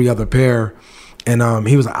him 3 other pair. And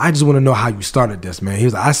he was like, I just want to know how you started this, man. He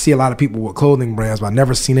was like, I see a lot of people with clothing brands, but I've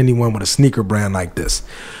never seen anyone with a sneaker brand like this.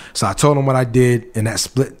 So I told him what I did in that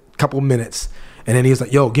split couple minutes. And then he was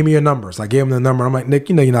like, yo, give me your number. So I gave him the number. I'm like, Nick,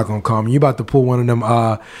 you're not going to call me. You about to pull one of them.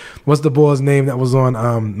 What's the boy's name that was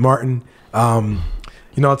on Martin? I'm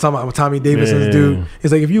talking about Tommy Davidson's dude.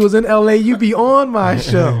 He's like, if you was in LA, you'd be on my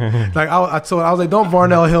show. I was like, don't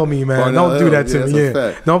Varnell Hill me, man. Don't do that to me.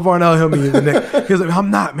 Don't Varnell Hill me, Nick. He was like, I'm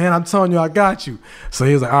not, man. I'm telling you, I got you. So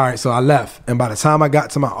he was like, all right. So I left. And by the time I got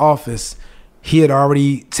to my office, he had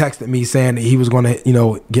already texted me saying that he was going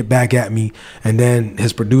to, get back at me. And then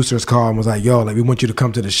his producers called and was like, yo, we want you to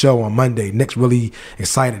come to the show on Monday. Nick's really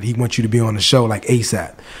excited. He wants you to be on the show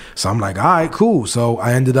ASAP. So I'm like, all right, cool. So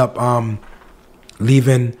I ended up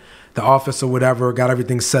leaving the office or whatever, got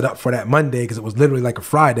everything set up for that Monday because it was literally a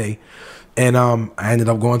Friday. And I ended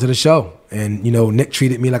up going to the show. And, Nick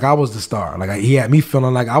treated me like I was the star. He had me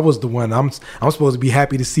feeling like I was the one. I'm supposed to be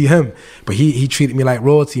happy to see him. But he treated me like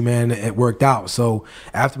royalty, man. It worked out. So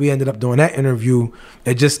after we ended up doing that interview,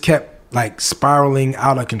 it just kept spiraling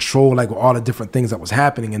out of control, with all the different things that was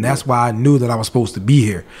happening. And that's why I knew that I was supposed to be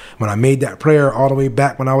here. When I made that prayer all the way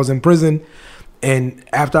back when I was in prison, and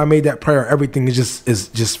after I made that prayer, everything is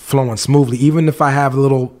just flowing smoothly. Even if I have a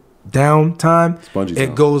little downtime,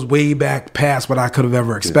 it goes way back past what I could have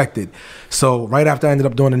ever expected. So right after I ended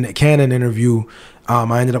up doing the Nick Cannon interview,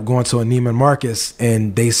 I ended up going to a Neiman Marcus,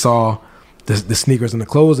 and they saw the sneakers and the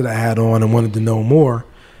clothes that I had on and wanted to know more.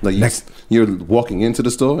 Like you're walking into the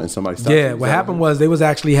store and somebody stops. Yeah, what happened was they was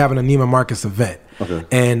actually having a Neiman Marcus event. Okay.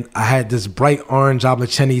 And I had this bright orange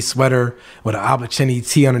Oblachieni sweater with an Oblachieni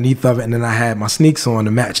tee underneath of it, and then I had my sneaks on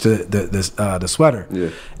to match the sweater. Yeah.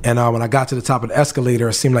 And when I got to the top of the escalator,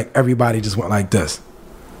 it seemed like everybody just went like this.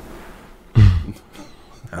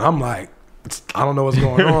 And I'm like, I don't know what's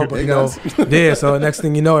going on, but yeah. So the next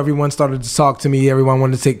thing you know, everyone started to talk to me. Everyone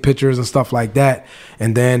wanted to take pictures and stuff like that.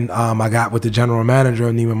 And then I got with the general manager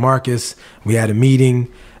of Neiman Marcus. We had a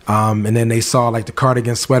meeting, and then they saw like the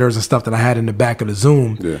cardigan sweaters and stuff that I had in the back of the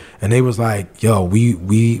Zoom. Yeah. And they was like, "Yo, we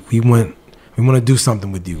want to do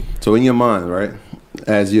something with you." So in your mind, right,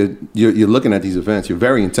 as you're looking at these events, you're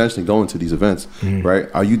very intentionally going to these events, right?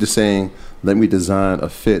 Are you just saying, let me design a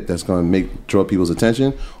fit that's going to draw people's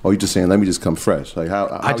attention, or are you just saying, let me just come fresh? Like how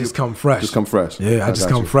I just come fresh. Just come fresh. Yeah, I just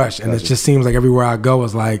come fresh, and it just seems like everywhere I go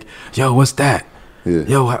is like, "Yo, what's that? Yeah.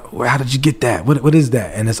 Yo, how did you get that? What is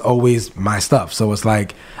that?" And it's always my stuff. So it's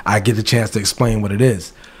like I get the chance to explain what it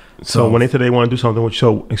is. So when they said they want to do something with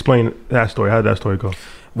show, explain that story. How did that story go?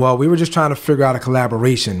 Well, we were just trying to figure out a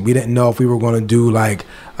collaboration. We didn't know if we were going to do like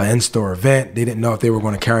an in-store event. They didn't know if they were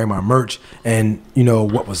going to carry my merch. And, you know,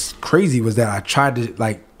 what was crazy was that I tried to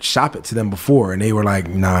like shop it to them before, and they were like,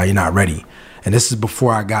 "Nah, you're not ready." And this is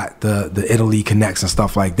before I got the Italy Connects and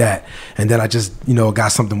stuff like that. And then I just, you know,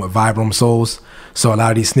 got something with Vibram soles. So a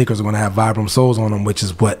lot of these sneakers are going to have Vibram soles on them, which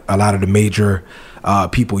is what a lot of the major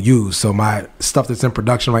people use. So my stuff that's in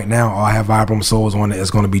production right now, all have Vibram soles on it.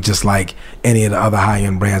 It's going to be just like any of the other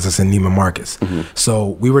high-end brands that's in Neiman Marcus. So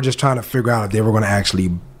we were just trying to figure out if they were going to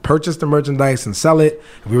actually purchase the merchandise and sell it.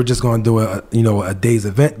 We were just going to do a day's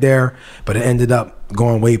event there, but it ended up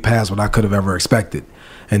going way past what I could have ever expected.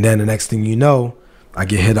 And then the next thing you know, I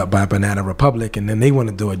get hit up by Banana Republic, and then they want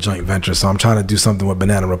to do a joint venture. So I'm trying to do something with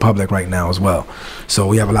Banana Republic right now as well. So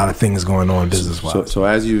we have a lot of things going on business-wise. So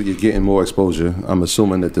as you're getting more exposure, I'm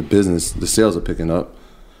assuming that the sales are picking up.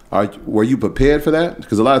 Were you prepared for that?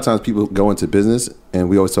 Because a lot of times people go into business, and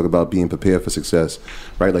we always talk about being prepared for success,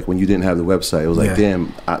 right? Like when you didn't have the website, it was like,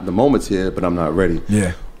 damn, the moment's here, but I'm not ready.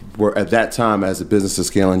 Yeah. Where at that time, as the business is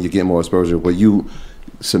scaling, you get more exposure. Were you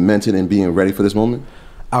cemented in being ready for this moment?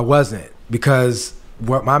 I wasn't, because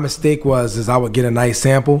what my mistake was is I would get a nice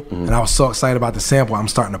sample, and I was so excited about the sample, I'm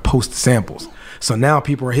starting to post the samples. So now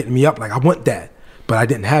people are hitting me up like, "I want that," but I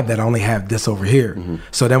didn't have that. I only have this over here.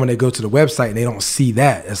 So then when they go to the website and they don't see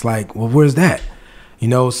that, it's like, well, where's that? You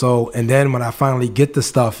know, so, and then when I finally get the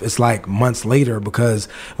stuff, it's like months later, because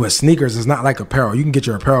with sneakers, it's not like apparel. You can get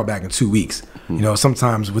your apparel back in 2 weeks. You know,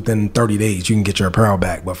 sometimes within 30 days, you can get your apparel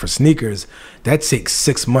back. But for sneakers, that takes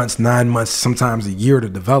 6 months, 9 months, sometimes a year to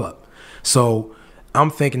develop. So I'm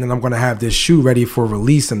thinking that I'm going to have this shoe ready for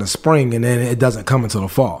release in the spring, and then it doesn't come until the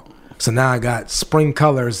fall. So now I got spring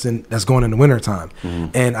colors that's going in the wintertime.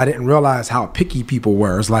 And I didn't realize how picky people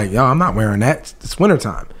were. It's like, yo, I'm not wearing that. It's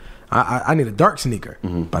wintertime. I need a dark sneaker,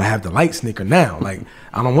 but I have the light sneaker now. Like,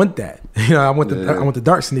 I don't want that. You know, I want the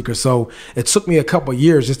dark sneaker. So it took me a couple of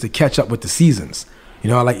years just to catch up with the seasons. You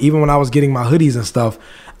know, like even when I was getting my hoodies and stuff,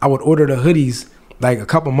 I would order the hoodies like a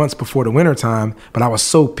couple months before the wintertime, but I was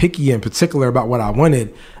so picky and particular about what I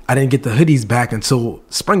wanted, I didn't get the hoodies back until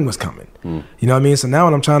spring was coming. You know what I mean? So now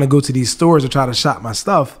when I'm trying to go to these stores to try to shop my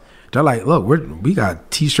stuff, they're like, "Look, we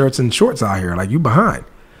got t-shirts and shorts out here. Like, you behind."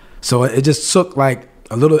 So it just took like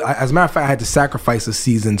a little, as a matter of fact, I had to sacrifice a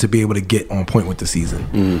season to be able to get on point with the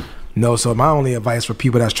season. You know, so my only advice for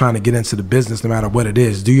people that's trying to get into the business, no matter what it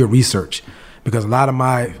is, do your research, because a lot of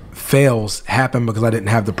my fails happen because I didn't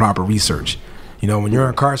have the proper research. You know, when you're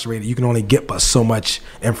incarcerated, you can only get but so much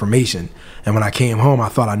information. And when I came home, I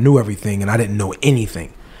thought I knew everything, and I didn't know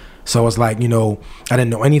anything. So it's like, you know, I didn't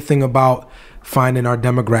know anything about finding our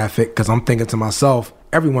demographic, because I'm thinking to myself,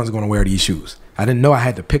 everyone's going to wear these shoes. I didn't know I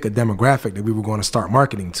had to pick a demographic that we were going to start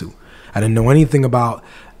marketing to. I didn't know anything about,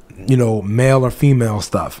 you know, male or female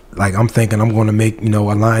stuff. Like, I'm thinking I'm going to make, you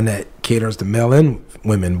know, a line that caters to male and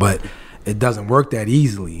women, but it doesn't work that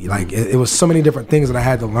easily. Like, it was so many different things that I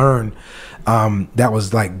had to learn that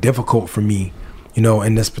was like difficult for me, you know,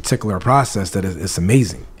 in this particular process, that it's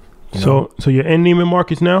amazing. So you're in Neiman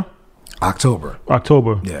Marcus now? October.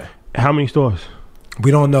 Yeah. How many stores? We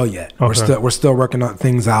don't know yet. Okay. We're still working on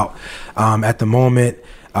things out. At the moment,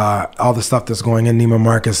 all the stuff that's going in Neiman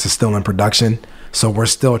Marcus is still in production. So we're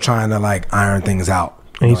still trying to like iron things out.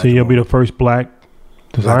 And so you'll be the first black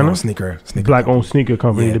designer? Black-owned sneaker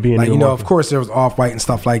company to be in like, Neiman you know, Marcus. of course there was Off-White and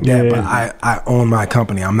stuff like that, but I own my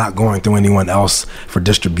company. I'm not going through anyone else for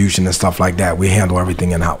distribution and stuff like that. We handle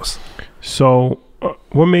everything in-house. So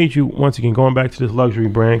what made you, once again, going back to this luxury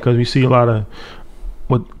brand, because we see a lot of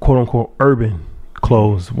what quote-unquote urban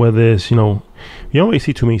clothes, whether it's, you know, you don't really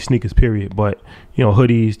see too many sneakers, period, but, you know,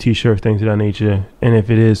 hoodies, t-shirts, things of that nature. And if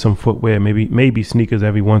it is some footwear, maybe sneakers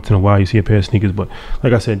every once in a while you see a pair of sneakers. But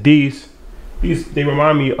like I said, these they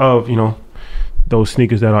remind me of, you know, those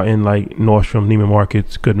sneakers that are in like Nordstrom, Neiman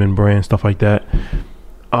Marcus, Goodman brand, stuff like that.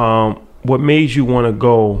 What made you want to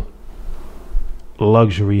go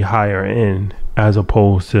luxury, higher end, as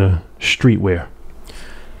opposed to streetwear?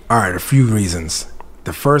 All right, a few reasons.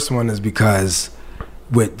 The first one is because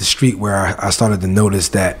with the streetwear, I started to notice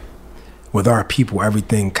that with our people,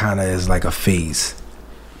 everything kind of is like a phase.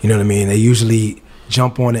 You know what I mean? They usually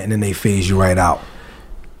jump on it and then they phase you right out.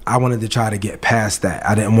 I wanted to try to get past that.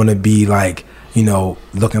 I didn't want to be like, you know,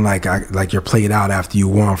 looking like you're played out after you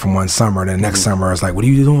won from one summer. And the next summer, it's like, what are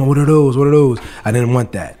you doing? What are those? What are those? I didn't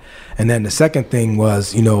want that. And then the second thing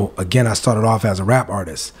was, you know, again, I started off as a rap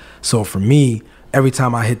artist. So for me, every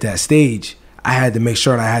time I hit that stage, I had to make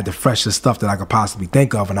sure that I had the freshest stuff that I could possibly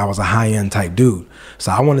think of. And I was a high-end type dude.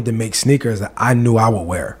 So I wanted to make sneakers that I knew I would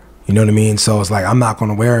wear. You know what I mean? So it's like, I'm not going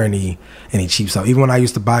to wear any cheap stuff. Even when I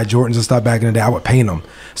used to buy Jordans and stuff back in the day, I would paint them.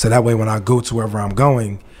 So that way when I go to wherever I'm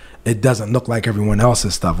going, it doesn't look like everyone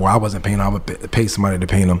else's stuff. Where I wasn't painting, I would pay somebody to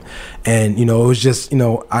paint them. And, you know, it was just, you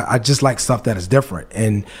know, I just like stuff that is different.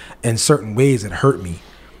 And in certain ways, it hurt me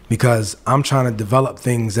because I'm trying to develop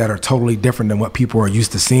things that are totally different than what people are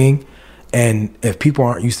used to seeing. And if people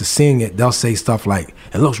aren't used to seeing it, they'll say stuff like,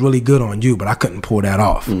 it looks really good on you, but I couldn't pull that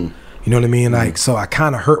off. You know what I mean? Like, so I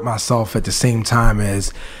kind of hurt myself at the same time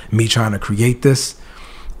as me trying to create this.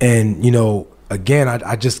 And, you know, again,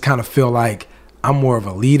 I just kind of feel like I'm more of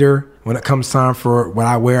a leader when it comes time for what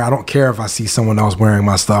I wear. I don't care if I see someone else wearing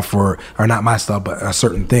my stuff or not my stuff, but a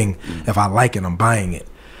certain thing. If I like it, I'm buying it.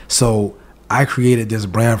 So I created this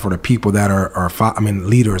brand for the people that are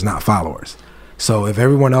leaders, not followers. So if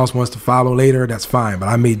everyone else wants to follow later, that's fine. But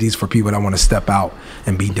I made these for people that want to step out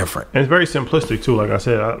and be different. And it's very simplistic too. Like I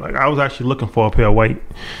said, I was actually looking for a pair of white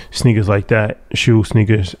sneakers like that, shoe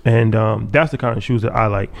sneakers, and that's the kind of shoes that I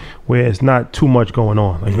like, where it's not too much going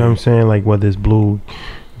on. Like, you know what I'm saying? Like whether it's blue,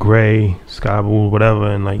 gray, sky blue, whatever,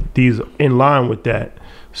 and like these in line with that.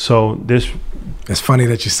 So this. It's funny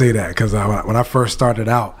that you say that because when I first started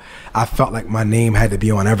out, I felt like my name had to be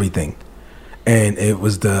on everything. And it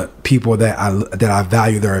was the people that I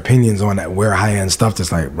value their opinions on that wear high-end stuff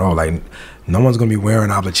that's like, bro, like, no one's going to be wearing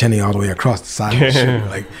Abaceni all the way across the side of the shoe.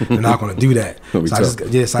 Like, they're not going to do that. So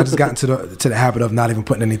I just got into the habit of not even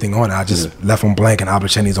putting anything on it. I just left them blank and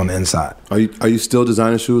Abaceni's on the inside. Are you still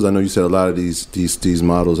designing shoes? I know you said a lot of these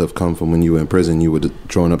models have come from when you were in prison. You were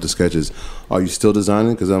drawing up the sketches. Are you still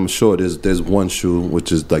designing? Because I'm sure there's one shoe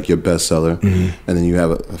which is like your bestseller, and then you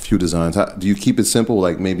have a few designs. Do you keep it simple,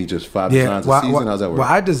 like maybe just 5 designs a season? How's that work? Well,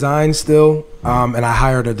 I design still, and I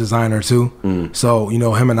hired a designer too. So, you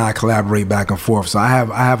know, him and I collaborate back and forth. So I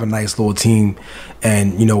have a nice little team,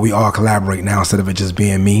 and, you know, we all collaborate now instead of it just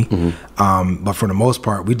being me. But for the most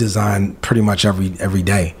part, we design pretty much every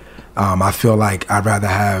day. I feel like I'd rather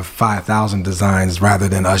have 5,000 designs rather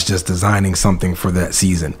than us just designing something for that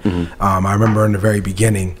season. I remember in the very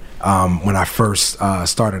beginning, when I first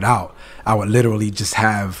started out, I would literally just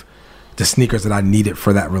have the sneakers that I needed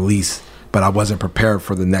for that release, but I wasn't prepared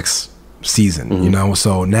for the next season, you know?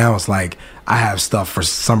 So now it's like I have stuff for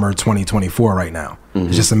summer 2024 right now.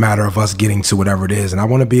 It's just a matter of us getting to whatever it is. And I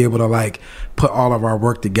want to be able to like put all of our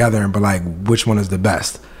work together and be like, which one is the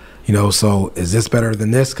best? You know, so is this better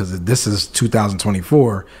than this? Because this is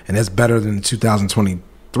 2024 and it's better than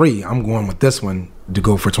 2023. I'm going with this one to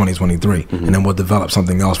go for 2023, and then we'll develop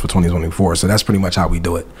something else for 2024. So that's pretty much how we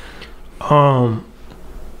do it.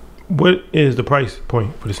 What is the price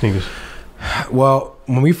point for the sneakers? Well,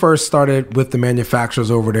 when we first started with the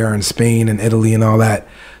manufacturers over there in Spain and Italy and all that,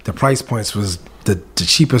 the price points was the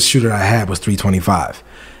cheapest shoe that I had was $325,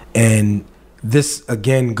 and this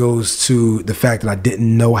again goes to the fact that I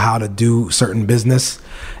didn't know how to do certain business.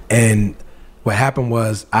 And what happened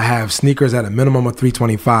was I have sneakers at a minimum of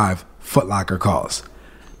 $325. Foot Locker calls.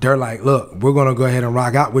 They're like, look, we're going to go ahead and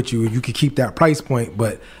rock out with you. You can keep that price point.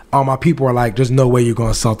 But all my people are like, there's no way you're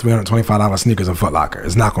going to sell $325 sneakers in Foot Locker.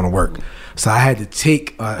 It's not going to work. So I had to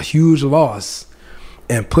take a huge loss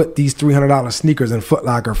and put these $300 sneakers in Foot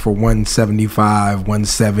Locker for $175,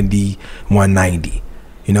 $170, $190.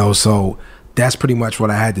 You know, so that's pretty much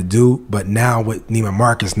what I had to do. But now with Neiman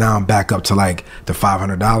Marcus, now I'm back up to like the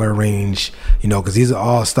 $500 range, you know, because these are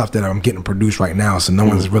all stuff that I'm getting produced right now. So no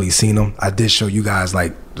one's really seen them. I did show you guys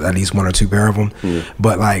like at least 1 or 2 pair of them.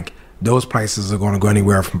 But like those prices are going to go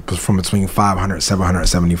anywhere from between $500,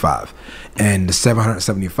 $775. And the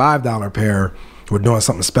 $775 pair we're doing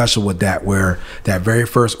something special with that, where that very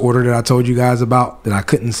first order that I told you guys about that I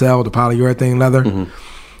couldn't sell, the polyurethane leather,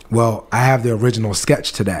 well, I have the original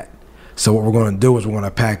sketch to that. So what we're going to do is we're going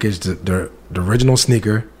to package the original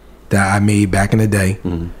sneaker that I made back in the day,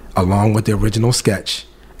 along with the original sketch,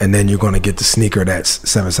 and then you're going to get the sneaker that's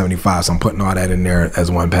 $775. So I'm putting all that in there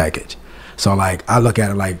as one package. So like I look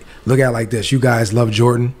at it like this. You guys love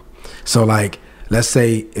Jordan, so like let's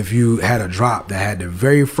say if you had a drop that had the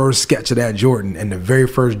very first sketch of that Jordan and the very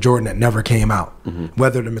first Jordan that never came out,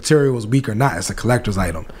 whether the material was weak or not, it's a collector's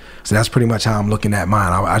item. So that's pretty much how I'm looking at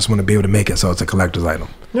mine. I just want to be able to make it so it's a collector's item.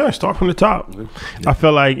 Yeah, start from the top. I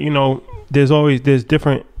feel like, you know, there's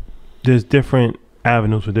different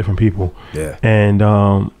avenues for different people. Yeah. And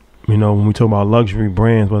you know, when we talk about luxury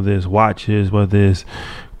brands, whether it's watches, whether it's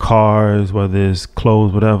cars, whether it's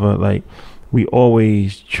clothes, whatever, like we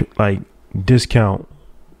always discount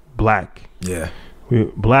black. Yeah.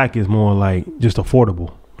 Black is more like just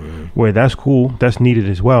affordable, where that's cool, that's needed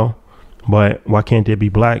as well, but why can't there be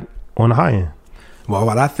black on the high end? Well,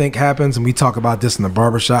 what I think happens, and we talk about this in the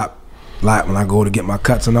barbershop a lot when I go to get my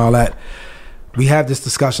cuts and all that, we have this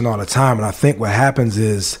discussion all the time, and I think what happens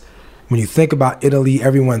is when you think about Italy,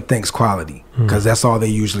 everyone thinks quality because that's all they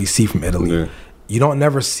usually see from Italy. Yeah. You don't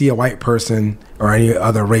never see a white person or any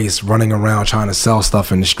other race running around trying to sell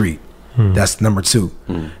stuff in the street. That's number two.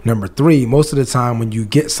 Number three, most of the time when you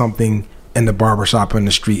get something in the barbershop or in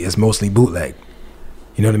the street, it's mostly bootleg.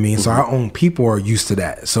 You know what I mean? So our own people are used to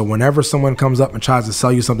that. So whenever someone comes up and tries to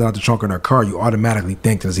sell you something out the trunk of their car, you automatically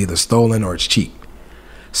think it's either stolen or it's cheap.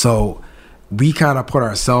 So we kind of put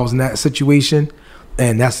ourselves in that situation.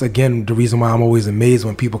 And that's, again, the reason why I'm always amazed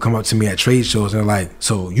when people come up to me at trade shows and they're like,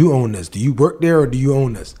 so you own this? Do you work there or do you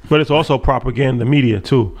own this? But it's also propaganda media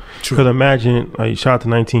too. Because imagine, like, shout out to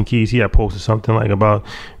 19 Keys, he had posted something like about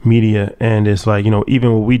media, and it's like, you know,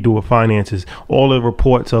 even what we do with finances, all the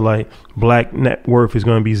reports are like black net worth is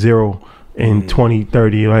going to be zero in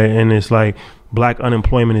 2030, right? And it's like black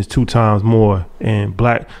unemployment is 2 times more, and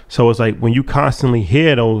black. So it's like when you constantly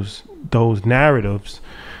hear those narratives,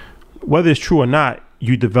 whether it's true or not,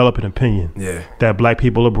 you develop an opinion that black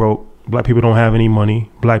people are broke, black people don't have any money,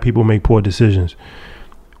 black people make poor decisions.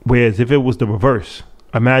 Whereas if it was the reverse,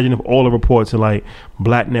 imagine if all the reports are like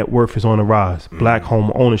black net worth is on the rise, black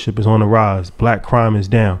home ownership is on the rise, black crime is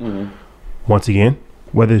down. Once again,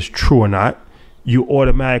 whether it's true or not, you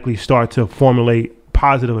automatically start to formulate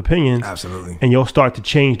positive opinions. Absolutely. And you'll start to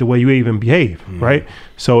change the way you even behave, right?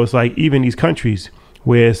 So it's like even these countries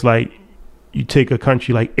where it's like you take a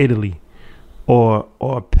country like Italy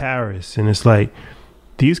or Paris, and it's like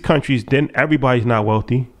these countries, then everybody's not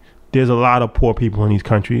wealthy. There's a lot of poor people in these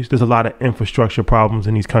countries. There's a lot of infrastructure problems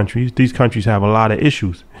in these countries. These countries have a lot of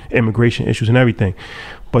issues, immigration issues and everything.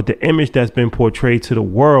 But the image that's been portrayed to the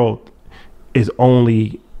world is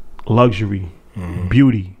only luxury,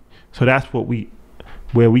 beauty. So that's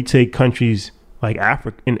where we take countries like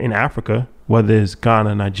in Africa, whether it's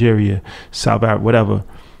Ghana, Nigeria, South Africa, whatever,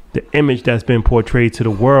 the image that's been portrayed to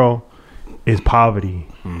the world is poverty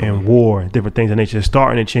and war and different things. And it's just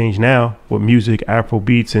starting to change now with music, Afro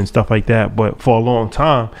beats and stuff like that. But for a long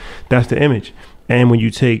time, that's the image. And when you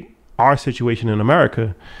take our situation in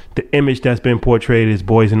America, the image that's been portrayed is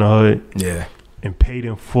boys in the hood and paid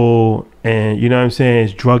in full. And you know what I'm saying?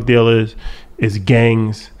 It's drug dealers, it's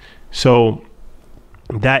gangs. So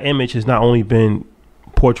that image has not only been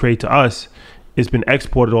portrayed to us, it's been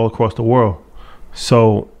exported all across the world.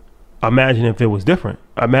 So imagine if it was different.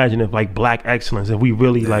 Imagine if like black excellence, if we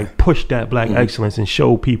really like push that black excellence and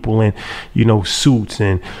show people in, you know, suits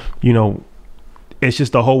and, you know, it's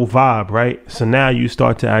just the whole vibe, right? So now you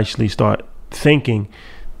start to actually start thinking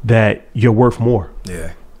that you're worth more. Yeah. You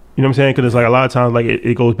know what I'm saying? Because it's like a lot of times, like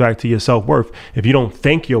it goes back to your self-worth. If you don't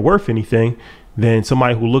think you're worth anything, then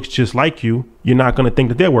somebody who looks just like you, you're not going to think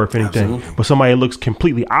that they're worth anything. Absolutely. But somebody that looks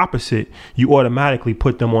completely opposite, you automatically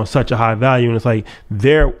put them on such a high value. And it's like,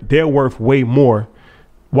 they're worth way more.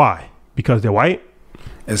 Why? Because they're white?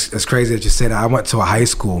 It's crazy that you say that. I went to a high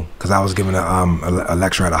school because I was giving a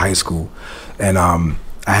lecture at a high school. And I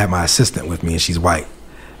had my assistant with me, and she's white.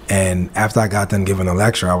 And after I got done giving a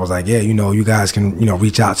lecture, I was like, yeah, you know, you guys can, you know,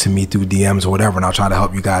 reach out to me through DMs or whatever, and I'll try to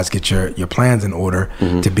help you guys get your plans in order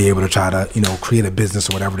to be able to try to, you know, create a business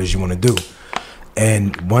or whatever it is you want to do.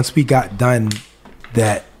 And once we got done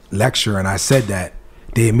that lecture and I said that,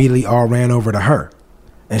 they immediately all ran over to her.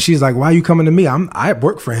 And she's like, why are you coming to me? I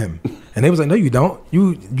work for him. And they was like, no, you don't.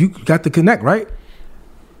 You got to connect, right?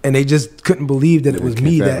 And they just couldn't believe that it was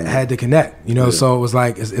me that had to connect, you know. Yeah. So it was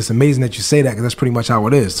like, it's amazing that you say that, because that's pretty much how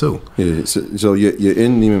it is too. Yeah. So you're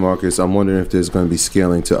in Neiman Marcus. I'm wondering if there's going to be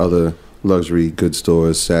scaling to other luxury good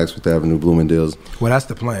stores, Saks Fifth Avenue, Bloomingdale's. Well, that's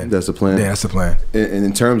the plan. That's the plan? Yeah, that's the plan. And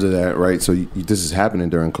in terms of that, right, so this is happening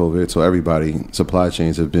during COVID, so supply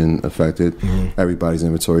chains have been affected, everybody's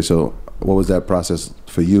inventory. So what was that process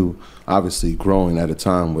for you? Obviously growing at a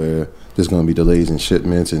time where there's going to be delays in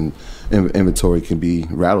shipments and inventory can be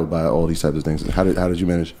rattled by all these types of things. How did you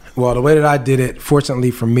manage? Well, the way that I did it,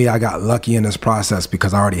 fortunately for me, I got lucky in this process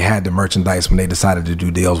because I already had the merchandise when they decided to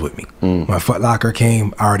do deals with me. When Foot Locker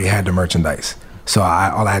came, I already had the merchandise. So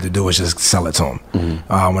all I had to do was just sell it to them.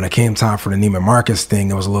 When it came time for the Neiman Marcus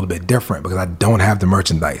thing, it was a little bit different because I don't have the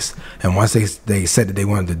merchandise. And once they said that they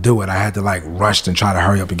wanted to do it, I had to like rush and try to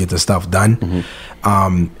hurry up and get the stuff done.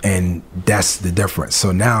 And that's the difference.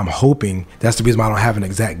 So now I'm hoping, that's the reason why I don't have an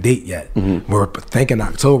exact date yet. We're thinking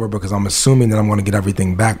October because I'm assuming that I'm going to get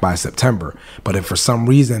everything back by September. But if for some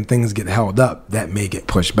reason things get held up, that may get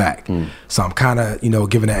pushed back. So I'm kind of,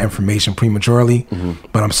 giving that information prematurely,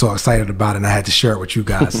 but I'm so excited about it and I had to share it with you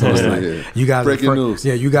guys. So it's like, you guys breaking news.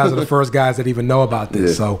 Yeah, you guys are the first guys that even know about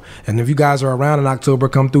this. So, and if you guys are around in October,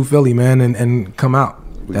 come through Philly, man, and come out.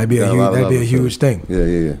 That'd be a huge thing.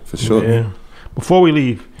 Yeah, for sure. Yeah. Before we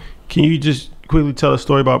leave, can you just quickly tell a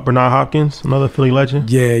story about Bernard Hopkins, another Philly legend?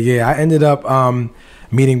 Yeah. I ended up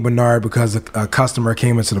meeting Bernard because a customer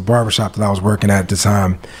came into the barbershop that I was working at the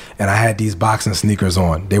time, and I had these boxing sneakers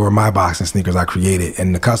on. They were my boxing sneakers I created,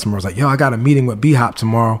 and the customer was like, "Yo, I got a meeting with B-Hop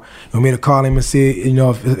tomorrow. You want me to call him and see,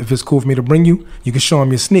 if it's cool for me to bring you? You can show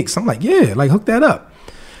him your sneaks." I'm like, "Yeah, like hook that up."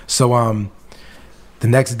 So the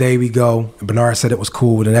next day we go, Bernard said it was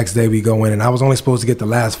cool. The next day we go in, and I was only supposed to get the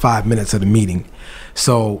last 5 minutes of the meeting.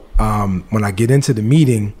 So when I get into the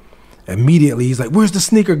meeting, immediately he's like, "Where's the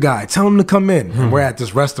sneaker guy? Tell him to come in." And we're at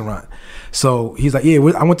this restaurant. So he's like, "Yeah,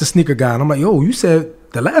 I want the sneaker guy." And I'm like, "Yo, you said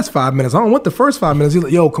the last 5 minutes. I don't want the first 5 minutes." He's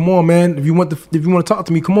like, "Yo, come on, man. If you want to talk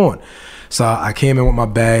to me, come on." So I came in with my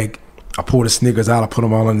bag. I pulled the sneakers out. I put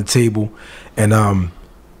them all on the table, and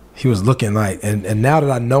he was looking like, and now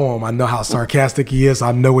that I know him, I know how sarcastic he is. So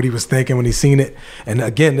I know what he was thinking when he seen it. And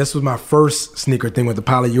again, this was my first sneaker thing with the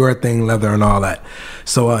polyurethane leather and all that.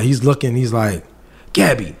 So he's looking. He's like,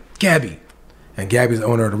 Gabby. And Gabby's the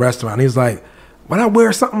owner of the restaurant. And he's like, "When I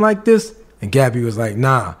wear something like this?" And Gabby was like,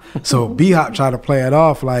 "Nah." So B-Hop tried to play it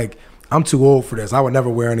off like, "I'm too old for this. I would never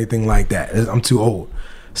wear anything like that. I'm too old."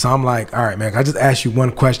 So I'm like, "All right, man, can I just ask you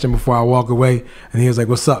one question before I walk away?" And he was like,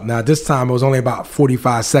 "What's up?" Now, this time it was only about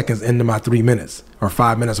 45 seconds into my 3 minutes or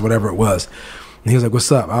 5 minutes, whatever it was. And he was like,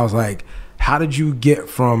 "What's up?" I was like, "How did you get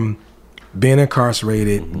from being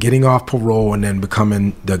incarcerated, getting off parole, and then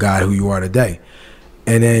becoming the guy who you are today?"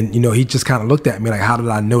 And then, he just kind of looked at me like, how did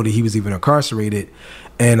I know that he was even incarcerated?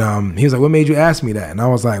 And he was like, "What made you ask me that?" And I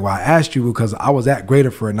was like, "Well, I asked you because I was at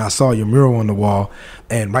Graterford and I saw your mural on the wall.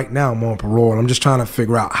 And right now I'm on parole. And I'm just trying to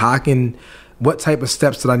figure out what type of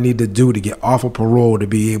steps did I need to do to get off of parole to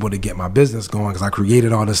be able to get my business going? Because I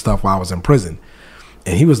created all this stuff while I was in prison."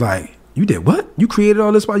 And he was like, "You did what? You created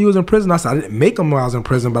all this while you was in prison?" I said, "I didn't make them while I was in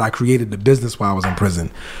prison, but I created the business while I was in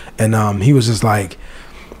prison." And he was just like,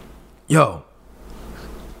 "Yo,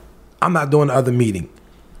 I'm not doing the other meeting.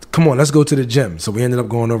 Come on, let's go to the gym." So we ended up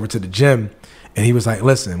going over to the gym, and he was like,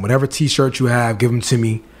 "Listen, whatever t-shirts you have, give them to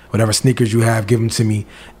me. Whatever sneakers you have, give them to me."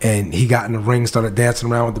 And he got in the ring, started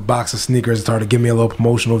dancing around with the box of sneakers, started giving me a little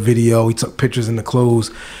promotional video. He took pictures in the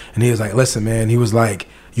clothes, and he was like, "Listen, man," he was like,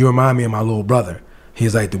 "You remind me of my little brother."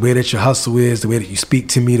 He's like, "The way that your hustle is, the way that you speak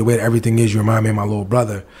to me, the way that everything is, you remind me of my little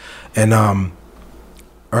brother." And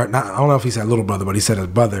or not, I don't know if he said little brother, but he said his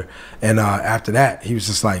brother. And after that, he was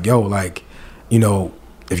just like, "Yo, like,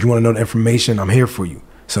 if you want to know the information, I'm here for you."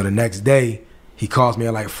 So the next day, he calls me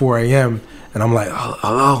at like 4 a.m. and I'm like,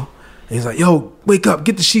 "Hello?" And he's like, "Yo, wake up,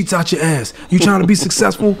 get the sheets out your ass. You trying to be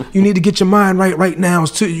successful? You need to get your mind right now.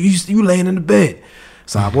 It's you laying in the bed."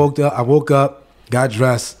 So I woke up, got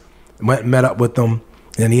dressed, went and met up with him.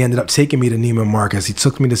 And he ended up taking me to Neiman Marcus. He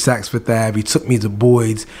took me to Saks Fifth Ave. He took me to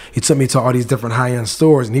Boyd's. He took me to all these different high-end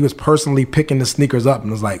stores. And he was personally picking the sneakers up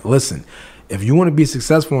and was like, "Listen, if you want to be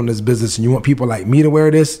successful in this business and you want people like me to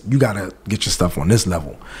wear this, you got to get your stuff on this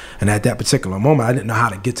level." And at that particular moment, I didn't know how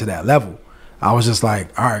to get to that level. I was just like,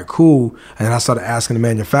 "All right, cool." And then I started asking the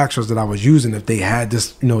manufacturers that I was using if they had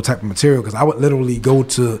this, type of material. Because I would literally go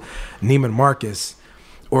to Neiman Marcus,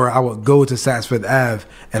 or I would go to Saks Fifth Ave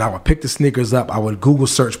and I would pick the sneakers up. I would Google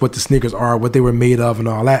search what the sneakers are, what they were made of and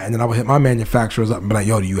all that. And then I would hit my manufacturers up and be like,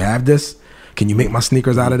 "Yo, do you have this? Can you make my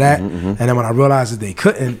sneakers out of that?" And then when I realized that they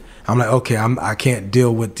couldn't, I'm like, "Okay, I can't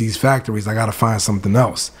deal with these factories. I got to find something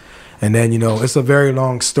else." And then, it's a very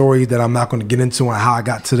long story that I'm not going to get into on how I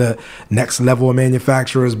got to the next level of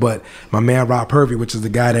manufacturers. But my man, Rob Purvey, which is the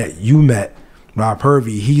guy that you met, Rob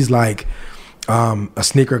Purvey, he's like, a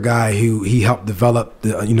sneaker guy who he helped develop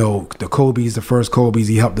the Kobe's, the first Kobe's.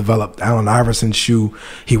 He helped develop Allen Iverson's shoe.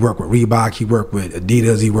 He worked with Reebok. He worked with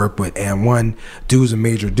Adidas. He worked with AND1. Dude's a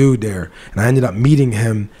major dude there. And I ended up meeting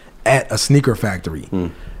him at a sneaker factory.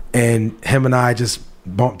 And him and I just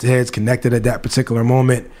bumped heads, connected at that particular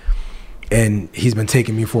moment. And he's been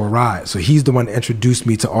taking me for a ride. So he's the one that introduced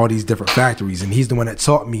me to all these different factories. And he's the one that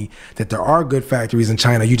taught me that there are good factories in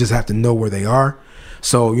China. You just have to know where they are.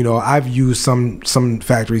 So, I've used some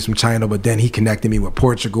factories from China, but then he connected me with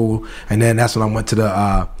Portugal. And then that's when I went to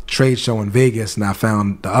the trade show in Vegas and I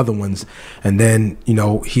found the other ones. And then,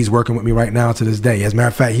 he's working with me right now to this day. As a matter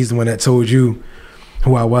of fact, he's the one that told you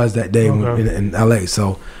who I was that day in LA.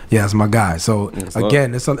 So yeah, that's my guy. So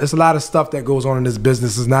again, it's a lot of stuff that goes on in this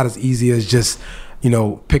business. It's not as easy as just,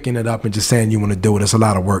 picking it up and just saying you want to do it. It's a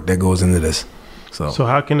lot of work that goes into this. So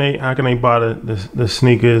how can they buy the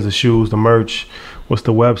sneakers, the shoes, the merch? What's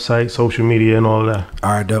the website, social media, and all of that?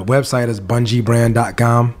 All right, the website is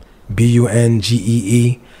bungeebrand.com,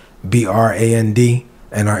 BUNGEEBRAND,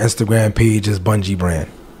 and our Instagram page is Bungee Brand.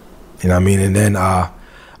 You know what I mean? And then our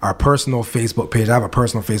personal Facebook page, I have a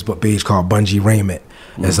personal Facebook page called Bungee Raiment.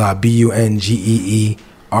 It's BUNGEERAIMENT,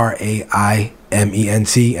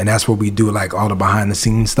 and that's where we do like all the behind the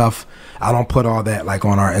scenes stuff. I don't put all that like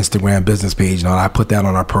on our Instagram business page. I put that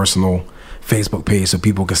on our personal Facebook page so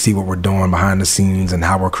people can see what we're doing behind the scenes and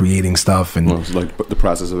how we're creating stuff. And it's like the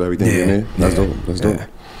process of everything. That's dope. That's dope.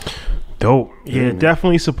 Dope. Yeah,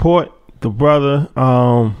 definitely support the brother.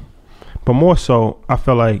 But more so, I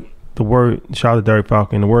feel like the word, shout out to Derek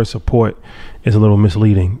Falcon, the word support is a little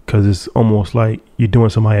misleading because it's almost like you're doing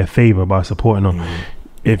somebody a favor by supporting them.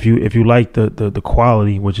 If you like the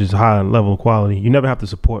quality, which is high level of quality, you never have to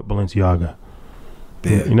support Balenciaga.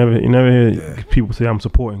 Yeah. You never hear people say I'm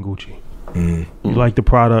supporting Gucci. You like the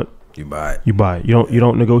product, you buy it. You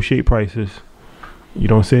don't negotiate prices. You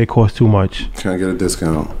don't say it costs too much. Can I get a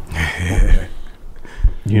discount?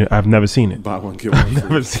 I've never seen it. Buy one, get one. I've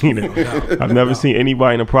never seen it. I've never seen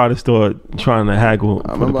anybody in a product store trying to haggle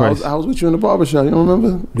for the price. I was with you in the barbershop. You don't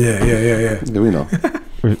remember? Yeah. Yeah, we know.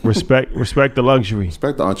 Respect the luxury.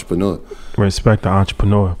 Respect the entrepreneur. Respect the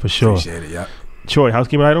entrepreneur for sure. Appreciate it. Yeah. Troy,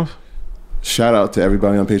 housekeeping items. Shout out to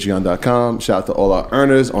everybody on Patreon.com. Shout out to all our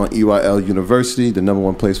earners on EYL University, the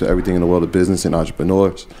 #1 place for everything in the world of business and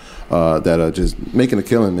entrepreneurs that are just making a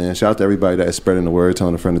killing, man. Shout out to everybody that is spreading the word,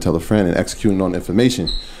 telling a friend to tell a friend, and executing on information.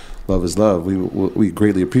 Love is love. We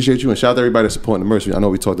greatly appreciate you, and shout out to everybody that's supporting the merch. I know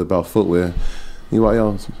we talked about footwear.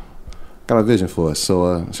 EYL got a vision for us,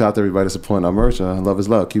 so shout out to everybody that's supporting our merch. Love is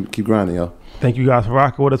love. Keep grinding, y'all. Thank you guys for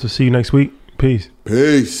rocking with us. We'll see you next week. Peace.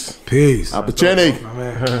 Opportunity.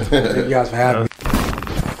 Thank you guys for having me.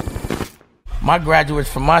 My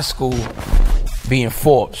graduates from my school being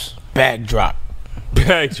Forbes, bag drop.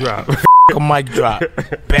 Bag drop. A mic drop.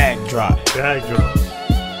 Bag drop. Bag drop.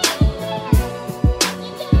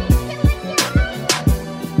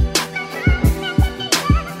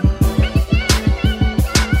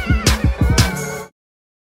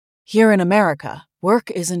 Here in America,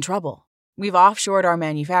 work is in trouble. We've offshored our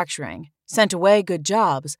manufacturing, sent away good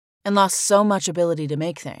jobs, and lost so much ability to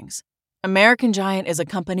make things. American Giant is a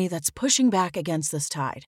company that's pushing back against this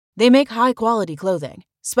tide. They make high-quality clothing,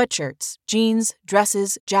 sweatshirts, jeans,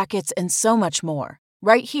 dresses, jackets, and so much more,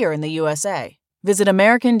 right here in the USA. Visit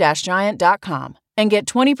American-Giant.com and get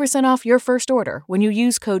 20% off your first order when you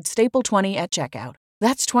use code STAPLE20 at checkout.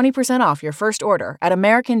 That's 20% off your first order at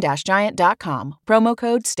American-Giant.com, promo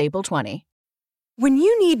code STAPLE20. When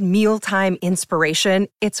you need mealtime inspiration,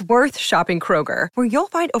 it's worth shopping Kroger, where you'll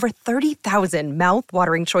find over 30,000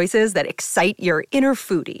 mouth-watering choices that excite your inner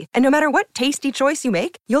foodie. And no matter what tasty choice you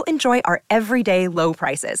make, you'll enjoy our everyday low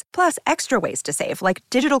prices, plus extra ways to save, like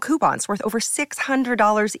digital coupons worth over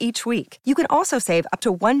 $600 each week. You can also save up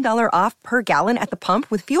to $1 off per gallon at the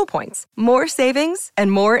pump with fuel points. More savings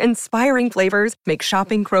and more inspiring flavors make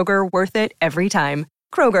shopping Kroger worth it every time.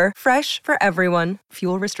 Kroger, fresh for everyone.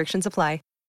 Fuel restrictions apply.